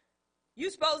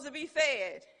 You're supposed to be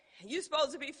fed. You're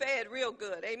supposed to be fed real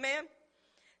good. Amen?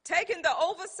 Taking the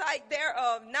oversight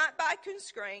thereof, not by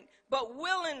constraint, but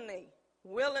willingly,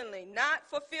 not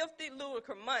for filthy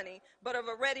lucre money, but of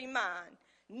a ready mind.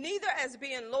 Neither as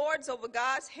being lords over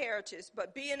God's heritage,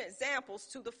 but being examples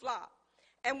to the flock.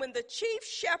 And when the chief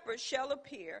shepherd shall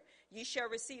appear, ye shall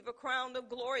receive a crown of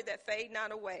glory that fade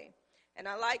not away. And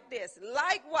I like this.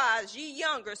 Likewise, ye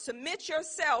younger, submit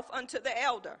yourself unto the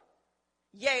elder.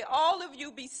 Yea, all of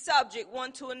you be subject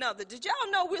one to another. Did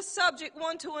y'all know we're subject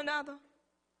one to another?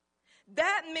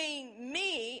 That means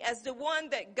me, as the one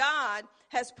that God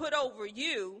has put over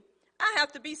you, I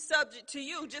have to be subject to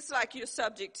you just like you're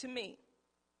subject to me.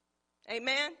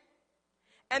 Amen?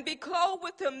 And be clothed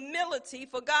with humility,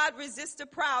 for God resists the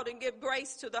proud and give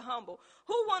grace to the humble.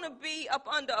 Who want to be up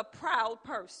under a proud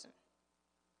person?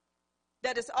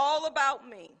 That is all about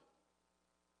me.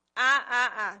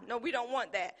 No, we don't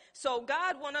want that. So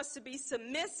God wants us to be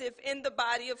submissive in the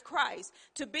body of Christ.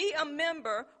 To be a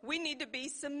member, we need to be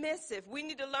submissive. We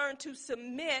need to learn to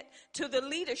submit to the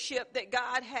leadership that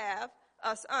God have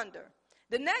us under.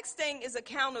 The next thing is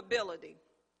accountability.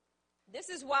 This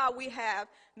is why we have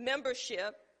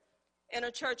membership in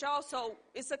a church also.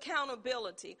 It's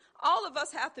accountability. All of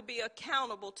us have to be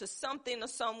accountable to something or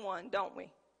someone, don't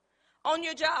we? On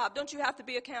your job, don't you have to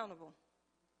be accountable?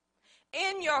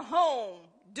 In your home,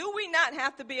 do we not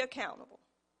have to be accountable?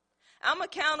 I'm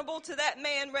accountable to that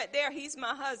man right there. He's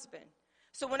my husband.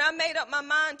 So when I made up my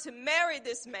mind to marry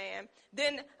this man,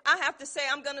 then I have to say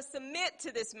I'm going to submit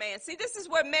to this man. See, this is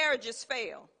where marriages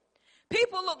fail.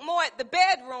 People look more at the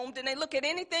bedroom than they look at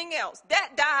anything else.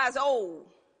 That dies old.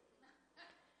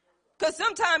 Because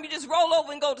sometimes you just roll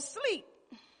over and go to sleep.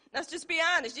 Let's just be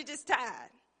honest. You're just tired.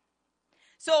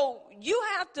 So you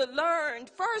have to learn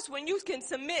first, when you can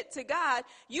submit to God,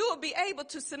 you will be able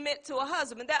to submit to a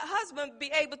husband. That husband will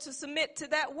be able to submit to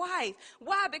that wife.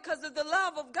 Why? Because of the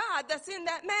love of God that's in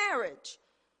that marriage.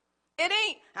 It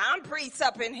ain't, I'm priest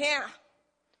up in here.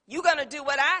 You're going to do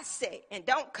what I say and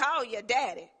don't call your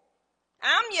daddy.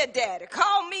 I'm your daddy.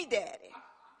 Call me daddy.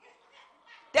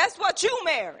 That's what you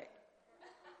married.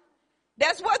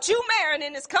 That's what you married,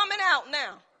 and it's coming out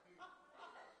now.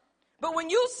 But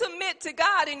when you submit to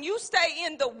God and you stay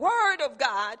in the word of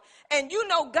God and you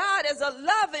know God as a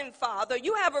loving father,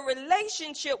 you have a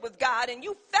relationship with God and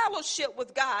you fellowship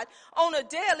with God on a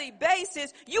daily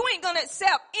basis, you ain't going to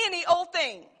accept any old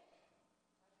thing.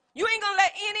 You ain't going to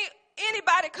let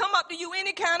anybody come up to you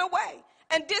any kind of way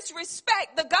and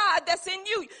disrespect the God that's in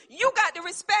you. You got to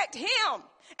respect him.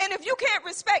 And if you can't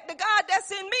respect the God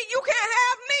that's in me, you can't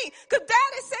have me, because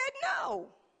Daddy said no.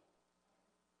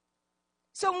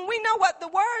 So when we know what the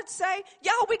words say,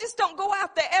 y'all, we just don't go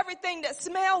after everything that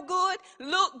smell good,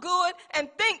 look good, and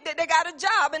think that they got a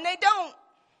job, and they don't.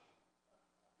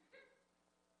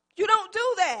 You don't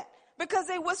do that because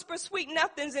they whisper sweet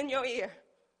nothings in your ear.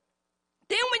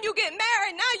 Then when you get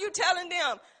married, now you're telling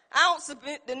them, I don't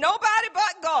submit to nobody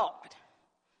but God.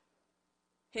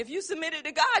 If you submitted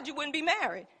to God, you wouldn't be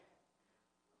married,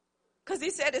 because he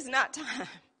said it's not time.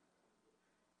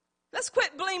 Let's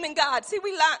quit blaming God. See,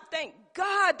 we thank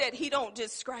God that he don't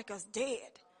just strike us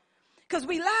dead, because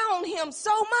we lie on him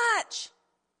so much.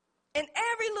 And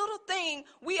every little thing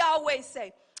we always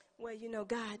say, well, you know,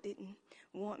 God didn't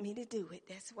want me to do it.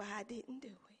 That's why I didn't do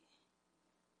it.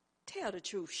 Tell the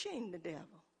truth. Shame the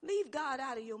devil. Leave God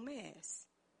out of your mess.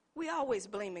 We always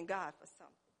blaming God for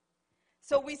something.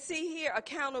 So we see here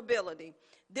accountability.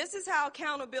 This is how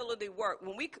accountability works.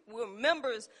 When we're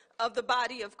members of the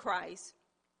body of Christ,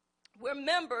 we're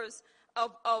members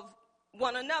of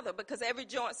one another, because every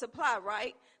joint supply,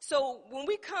 right? So when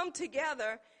we come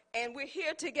together and we're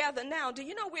here together now, do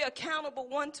you know we're accountable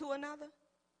one to another?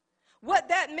 What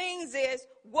that means is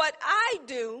what I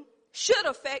do should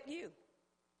affect you.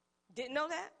 Didn't know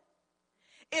that?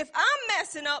 If I'm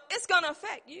messing up, it's going to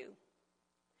affect you.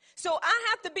 So I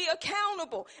have to be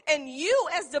accountable. And you,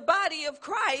 as the body of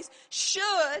Christ,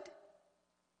 should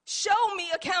show me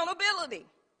accountability.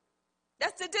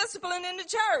 That's the discipline in the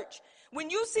church. When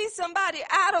you see somebody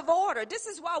out of order, this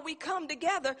is why we come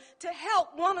together, to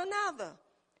help one another.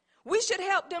 We should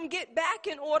help them get back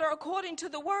in order according to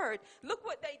the word. Look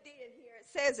what they did here. It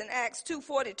says in Acts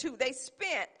 2:42, they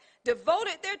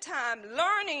devoted their time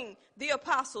learning the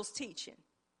apostles' teaching,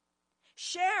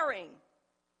 sharing,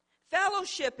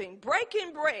 fellowshipping,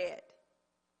 breaking bread,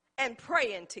 and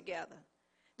praying together.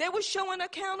 They were showing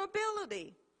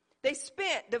accountability. They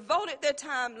devoted their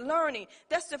time learning.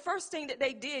 That's the first thing that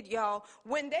they did, y'all.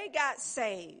 When they got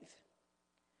saved,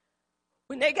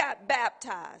 when they got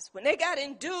baptized, when they got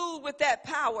endued with that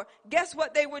power, guess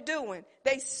what they were doing?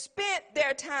 They spent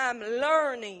their time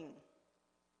learning.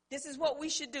 This is what we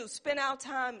should do, spend our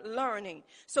time learning,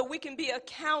 so we can be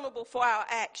accountable for our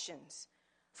actions,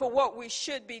 for what we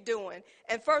should be doing.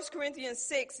 And 1 Corinthians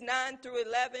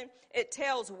 6:9-11, it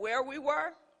tells where we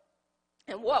were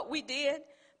and what we did.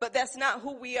 But that's not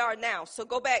who we are now. So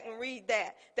go back and read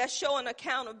that. That's showing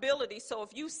accountability. So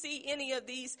if you see any of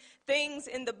these things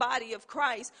in the body of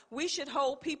Christ, we should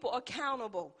hold people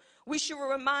accountable. We should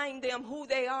remind them who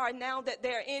they are now that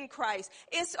they're in Christ.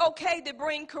 It's okay to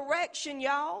bring correction,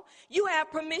 y'all. You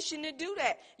have permission to do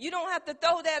that. You don't have to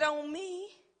throw that on me.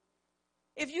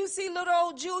 If you see little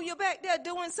old Julia back there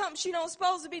doing something she don't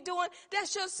supposed to be doing,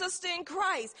 that's your sister in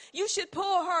Christ. You should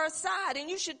pull her aside and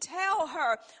you should tell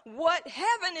her what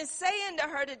heaven is saying to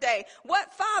her today,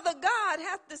 what Father God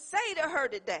has to say to her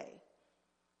today.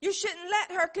 You shouldn't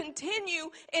let her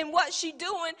continue in what she's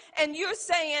doing and you're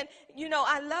saying, you know,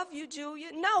 I love you,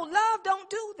 Julia. No, love don't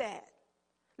do that.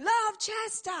 Love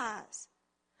chastise.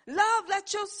 Love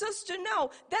let your sister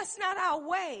know that's not our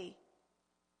way.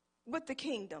 with the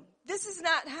kingdom. This is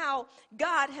not how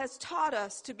God has taught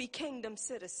us to be kingdom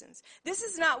citizens. This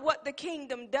is not what the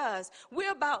kingdom does.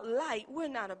 We're about light. We're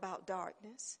not about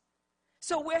darkness.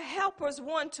 So we're helpers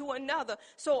one to another.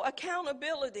 So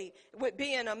accountability with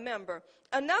being a member.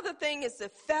 Another thing is the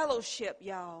fellowship,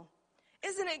 y'all.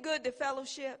 Isn't it good to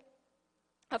fellowship?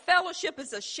 A fellowship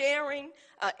is a sharing,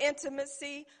 an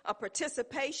intimacy, a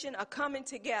participation, a coming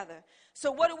together.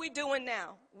 So what are we doing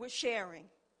now? We're sharing.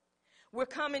 We're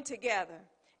coming together.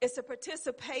 It's a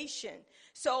participation.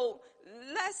 So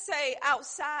let's say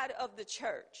outside of the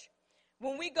church,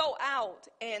 when we go out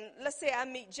and let's say I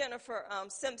meet Jennifer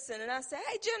Simpson and I say,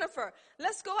 hey, Jennifer,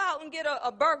 let's go out and get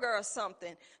a burger or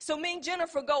something. So me and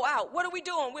Jennifer go out. What are we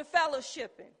doing? We're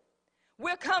fellowshipping.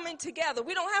 We're coming together.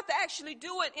 We don't have to actually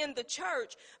do it in the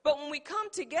church, but when we come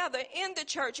together in the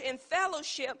church in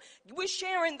fellowship, we're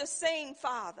sharing the same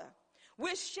Father.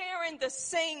 We're sharing the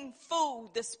same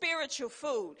food, the spiritual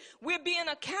food. We're being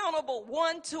accountable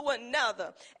one to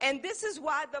another. And this is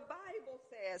why the Bible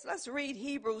says, let's read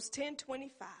Hebrews 10:25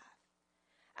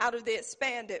 out of the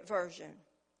expanded version.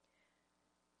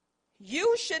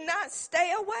 You should not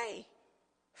stay away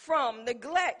from,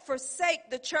 neglect, forsake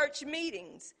the church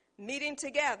meeting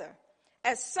together,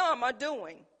 as some are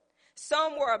doing.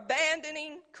 Some were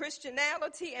abandoning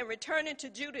Christianity and returning to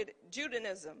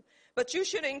Judaism. But you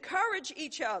should encourage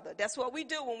each other. That's what we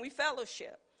do when we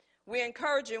fellowship. We're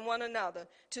encouraging one another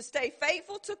to stay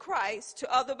faithful to Christ,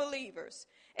 to other believers.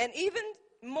 And even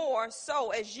more so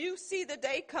as you see the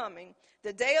day coming,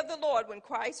 the day of the Lord when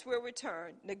Christ will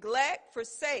return. Neglect,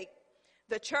 forsake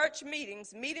the church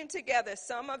meeting together,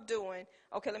 some are doing.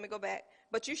 Okay, let me go back.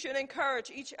 But you should encourage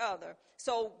each other.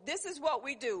 So this is what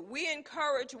we do. We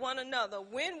encourage one another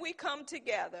when we come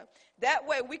together. That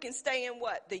way we can stay in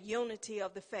what? The unity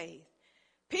of the faith.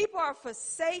 People are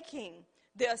forsaking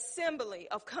the assembly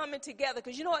of coming together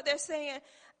because you know what they're saying?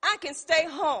 I can stay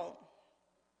home.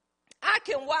 I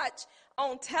can watch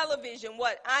on television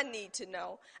what I need to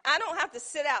know. I don't have to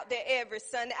sit out there every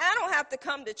Sunday. I don't have to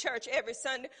come to church every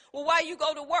Sunday. Well, why you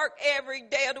go to work every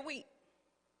day of the week?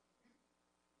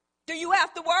 Do you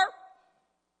have to work?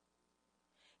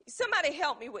 Somebody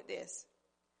help me with this.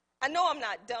 I know I'm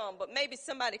not dumb, but maybe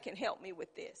somebody can help me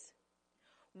with this.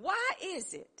 Why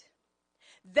is it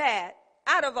that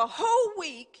out of a whole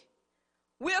week,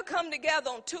 we'll come together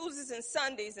on Tuesdays and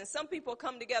Sundays, and some people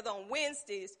come together on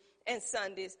Wednesdays and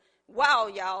Sundays? Wow,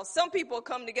 y'all, some people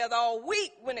come together all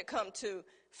week when it comes to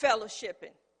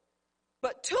fellowshipping.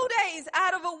 But 2 days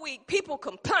out of a week, people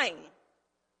complain.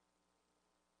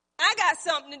 I got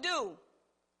something to do.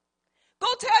 Go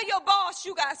tell your boss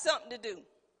you got something to do.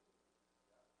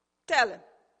 Tell him.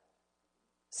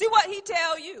 See what he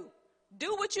tell you.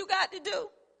 Do what you got to do.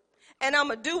 And I'm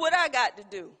going to do what I got to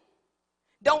do.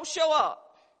 Don't show up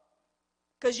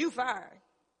because you fired.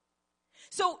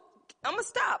 So I'm going to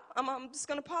stop. I'm just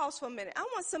going to pause for a minute. I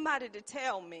want somebody to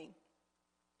tell me,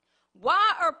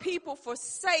 why are people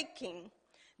forsaking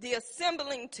the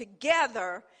assembling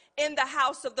together in the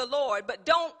house of the Lord, but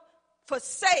don't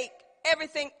forsake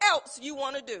everything else you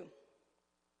want to do?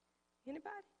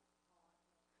 Anybody?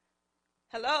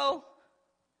 Hello?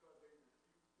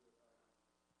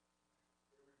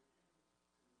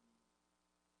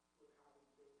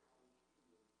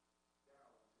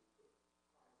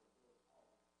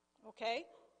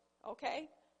 Okay.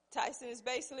 Tyson is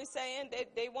basically saying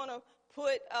that they want to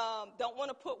put, don't want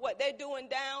to put what they're doing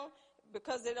down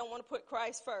because they don't want to put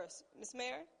Christ first. Miss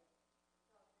Mary?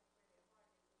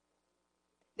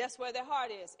 That's where their heart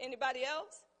is. Anybody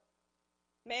else?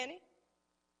 Manny?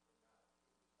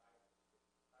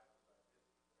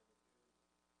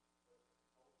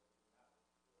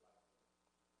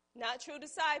 Not true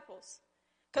disciples.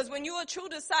 Because when you're a true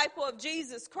disciple of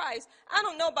Jesus Christ, I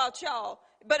don't know about y'all,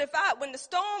 but when the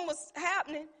storm was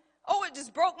happening, it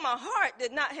just broke my heart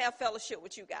to not have fellowship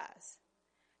with you guys.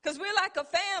 Because we're like a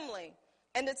family.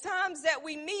 And the times that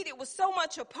we meet, it was so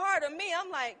much a part of me. I'm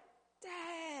like,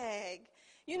 dag,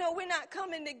 we're not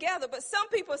coming together. But some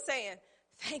people are saying,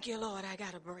 thank you, Lord, I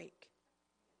got a break.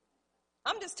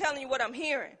 I'm just telling you what I'm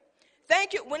hearing.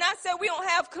 Thank you. When I said we don't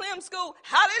have Clem School,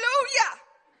 hallelujah.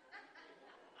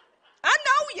 I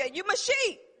know you. You're my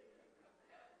sheep.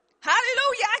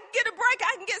 Hallelujah. I can get a break.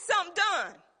 I can get something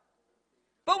done.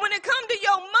 But when it comes to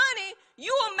your money,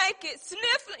 you will make it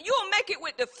sniffling. You will make it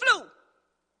with the flu.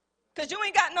 Because you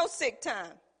ain't got no sick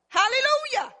time.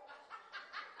 Hallelujah.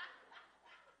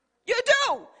 You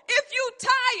do. If you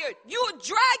tired, you're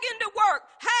dragging to work,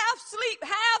 half sleep,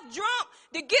 half drunk,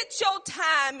 to get your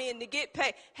time in, to get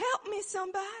paid. Help me,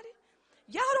 somebody.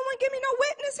 Y'all don't want to give me no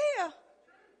witness here.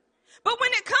 But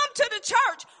when it comes to the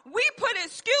church, we put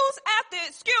excuse after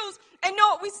excuse. And know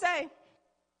what we say?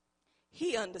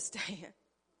 He understands.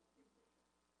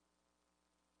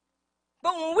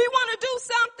 But when we want to do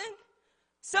something,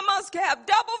 some of us can have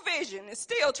double vision and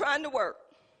still trying to work.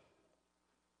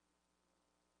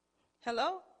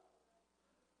 Hello?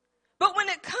 But when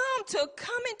it comes to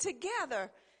coming together,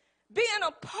 being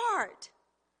a part,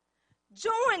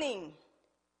 joining,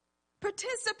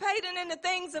 participating in the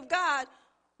things of God,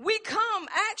 we come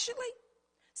actually.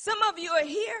 Some of you are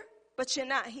here, but you're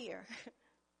not here.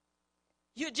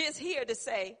 You're just here to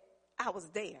say, I was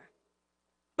there.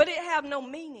 But it have no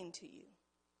meaning to you.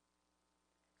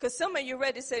 Because some of you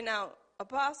ready to say, now,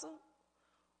 Apostle,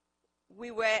 we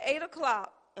were at 8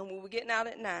 o'clock and we were getting out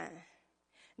at 9.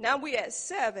 Now we at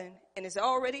 7 and it's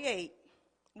already 8.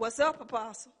 What's up,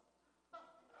 Apostle?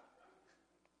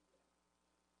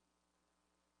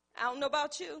 I don't know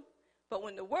about you, but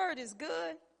when the word is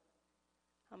good,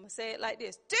 I'm going to say it like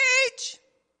this. Teach!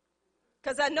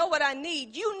 Because I know what I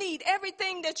need. You need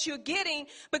everything that you're getting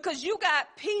because you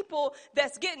got people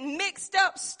that's getting mixed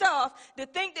up stuff to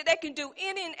think that they can do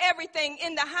any and everything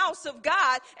in the house of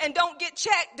God and don't get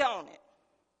checked on it.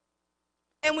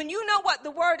 And when you know what the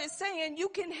word is saying, you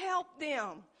can help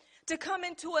them to come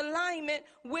into alignment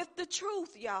with the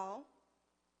truth, y'all.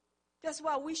 That's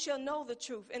why we shall know the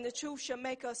truth, and the truth shall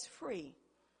make us free.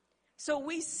 So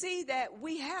we see that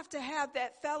we have to have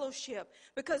that fellowship,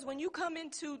 because when you come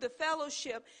into the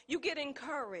fellowship, you get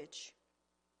encouraged.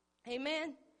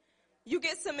 Amen. You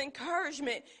get some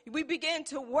encouragement. We begin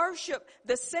to worship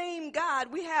the same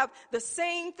God. We have the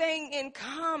same thing in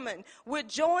common. We're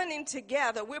joining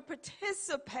together. We're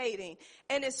participating.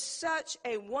 And it's such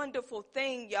a wonderful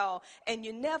thing, y'all. And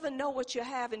you never know what you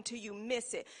have until you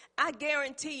miss it. I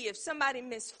guarantee you, if somebody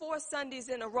missed 4 Sundays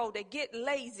in a row, they get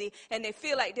lazy and they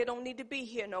feel like they don't need to be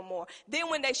here no more. Then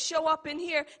when they show up in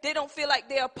here, they don't feel like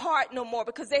they're a part no more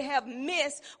because they have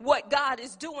missed what God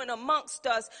is doing amongst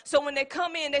us. So when they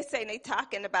come in, they say, they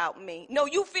talking about me. No,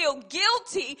 you feel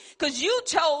guilty because you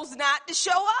chose not to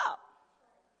show up.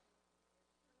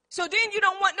 So then you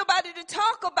don't want nobody to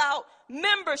talk about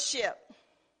membership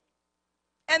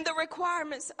and the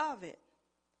requirements of it.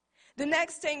 The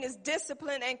next thing is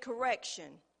discipline and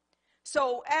correction.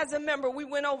 So as a member, we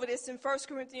went over this in 1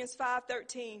 Corinthians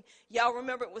 5:13. Y'all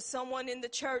remember it was someone in the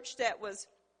church that was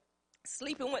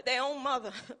sleeping with their own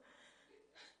mother.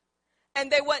 And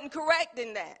they wasn't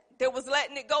correcting that. They was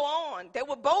letting it go on. They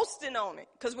were boasting on it.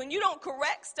 Because when you don't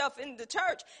correct stuff in the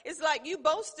church, it's like you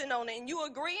boasting on it and you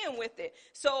agreeing with it.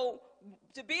 So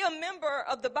to be a member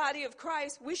of the body of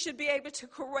Christ, we should be able to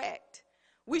correct.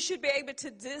 We should be able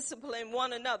to discipline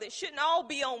one another. It shouldn't all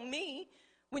be on me.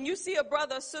 When you see a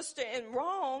brother or sister in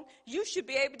wrong, you should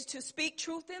be able to speak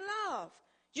truth in love.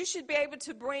 You should be able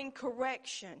to bring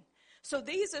correction. So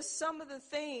these are some of the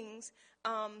things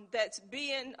that's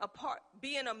being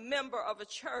a member of a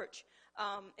church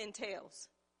entails.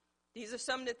 These are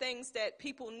some of the things that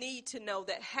people need to know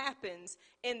that happens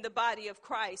in the body of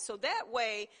Christ. So that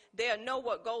way they'll know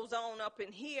what goes on up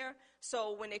in here.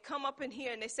 So when they come up in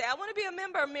here and they say, I want to be a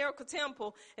member of Miracle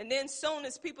Temple, and then soon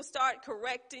as people start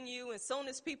correcting you and soon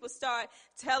as people start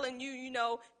telling you,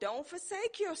 don't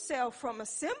forsake yourself from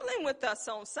assembling with us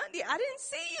on Sunday. I didn't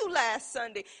see you last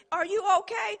Sunday. Are you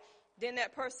okay? Then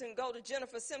that person go to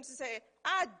Jennifer Simpson and say,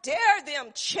 I dare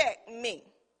them check me.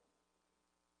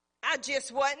 I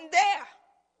just wasn't there.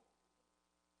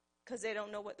 Because they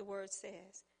don't know what the word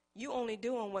says. You only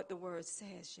doing what the word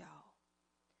says, y'all.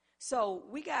 So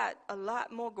we got a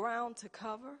lot more ground to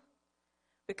cover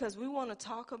because we want to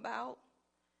talk about,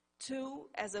 too,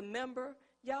 as a member,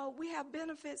 y'all, we have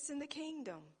benefits in the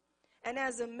kingdom. And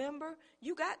as a member,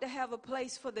 you got to have a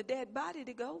place for the dead body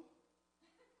to go.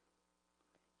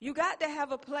 You got to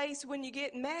have a place when you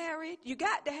get married. You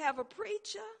got to have a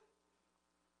preacher.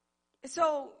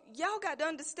 So y'all got to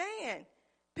understand,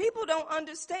 people don't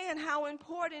understand how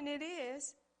important it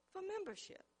is for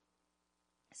membership.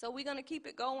 So we're going to keep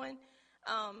it going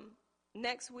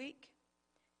next week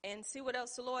and see what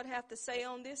else the Lord have to say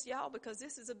on this, y'all, because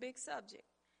this is a big subject.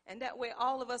 And that way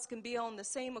all of us can be on the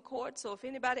same accord. So if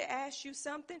anybody asks you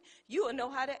something, you will know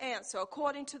how to answer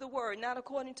according to the word, not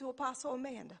according to Apostle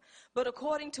Amanda, but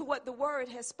according to what the word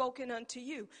has spoken unto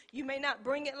you. You may not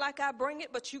bring it like I bring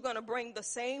it, but you're going to bring the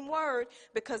same word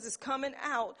because it's coming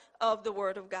out of the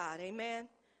word of God. Amen.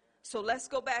 So let's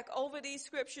go back over these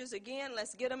scriptures again.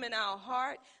 Let's get them in our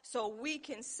heart so we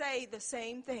can say the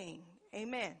same thing.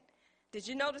 Amen. Did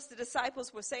you notice the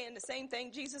disciples were saying the same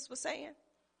thing Jesus was saying?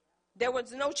 There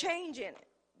was no change in it.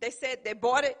 They said they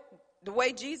bought it the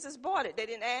way Jesus bought it. They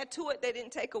didn't add to it. They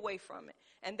didn't take away from it.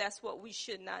 And that's what we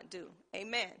should not do.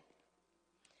 Amen.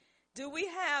 Do we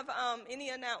have any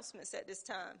announcements at this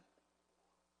time?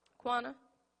 Quana?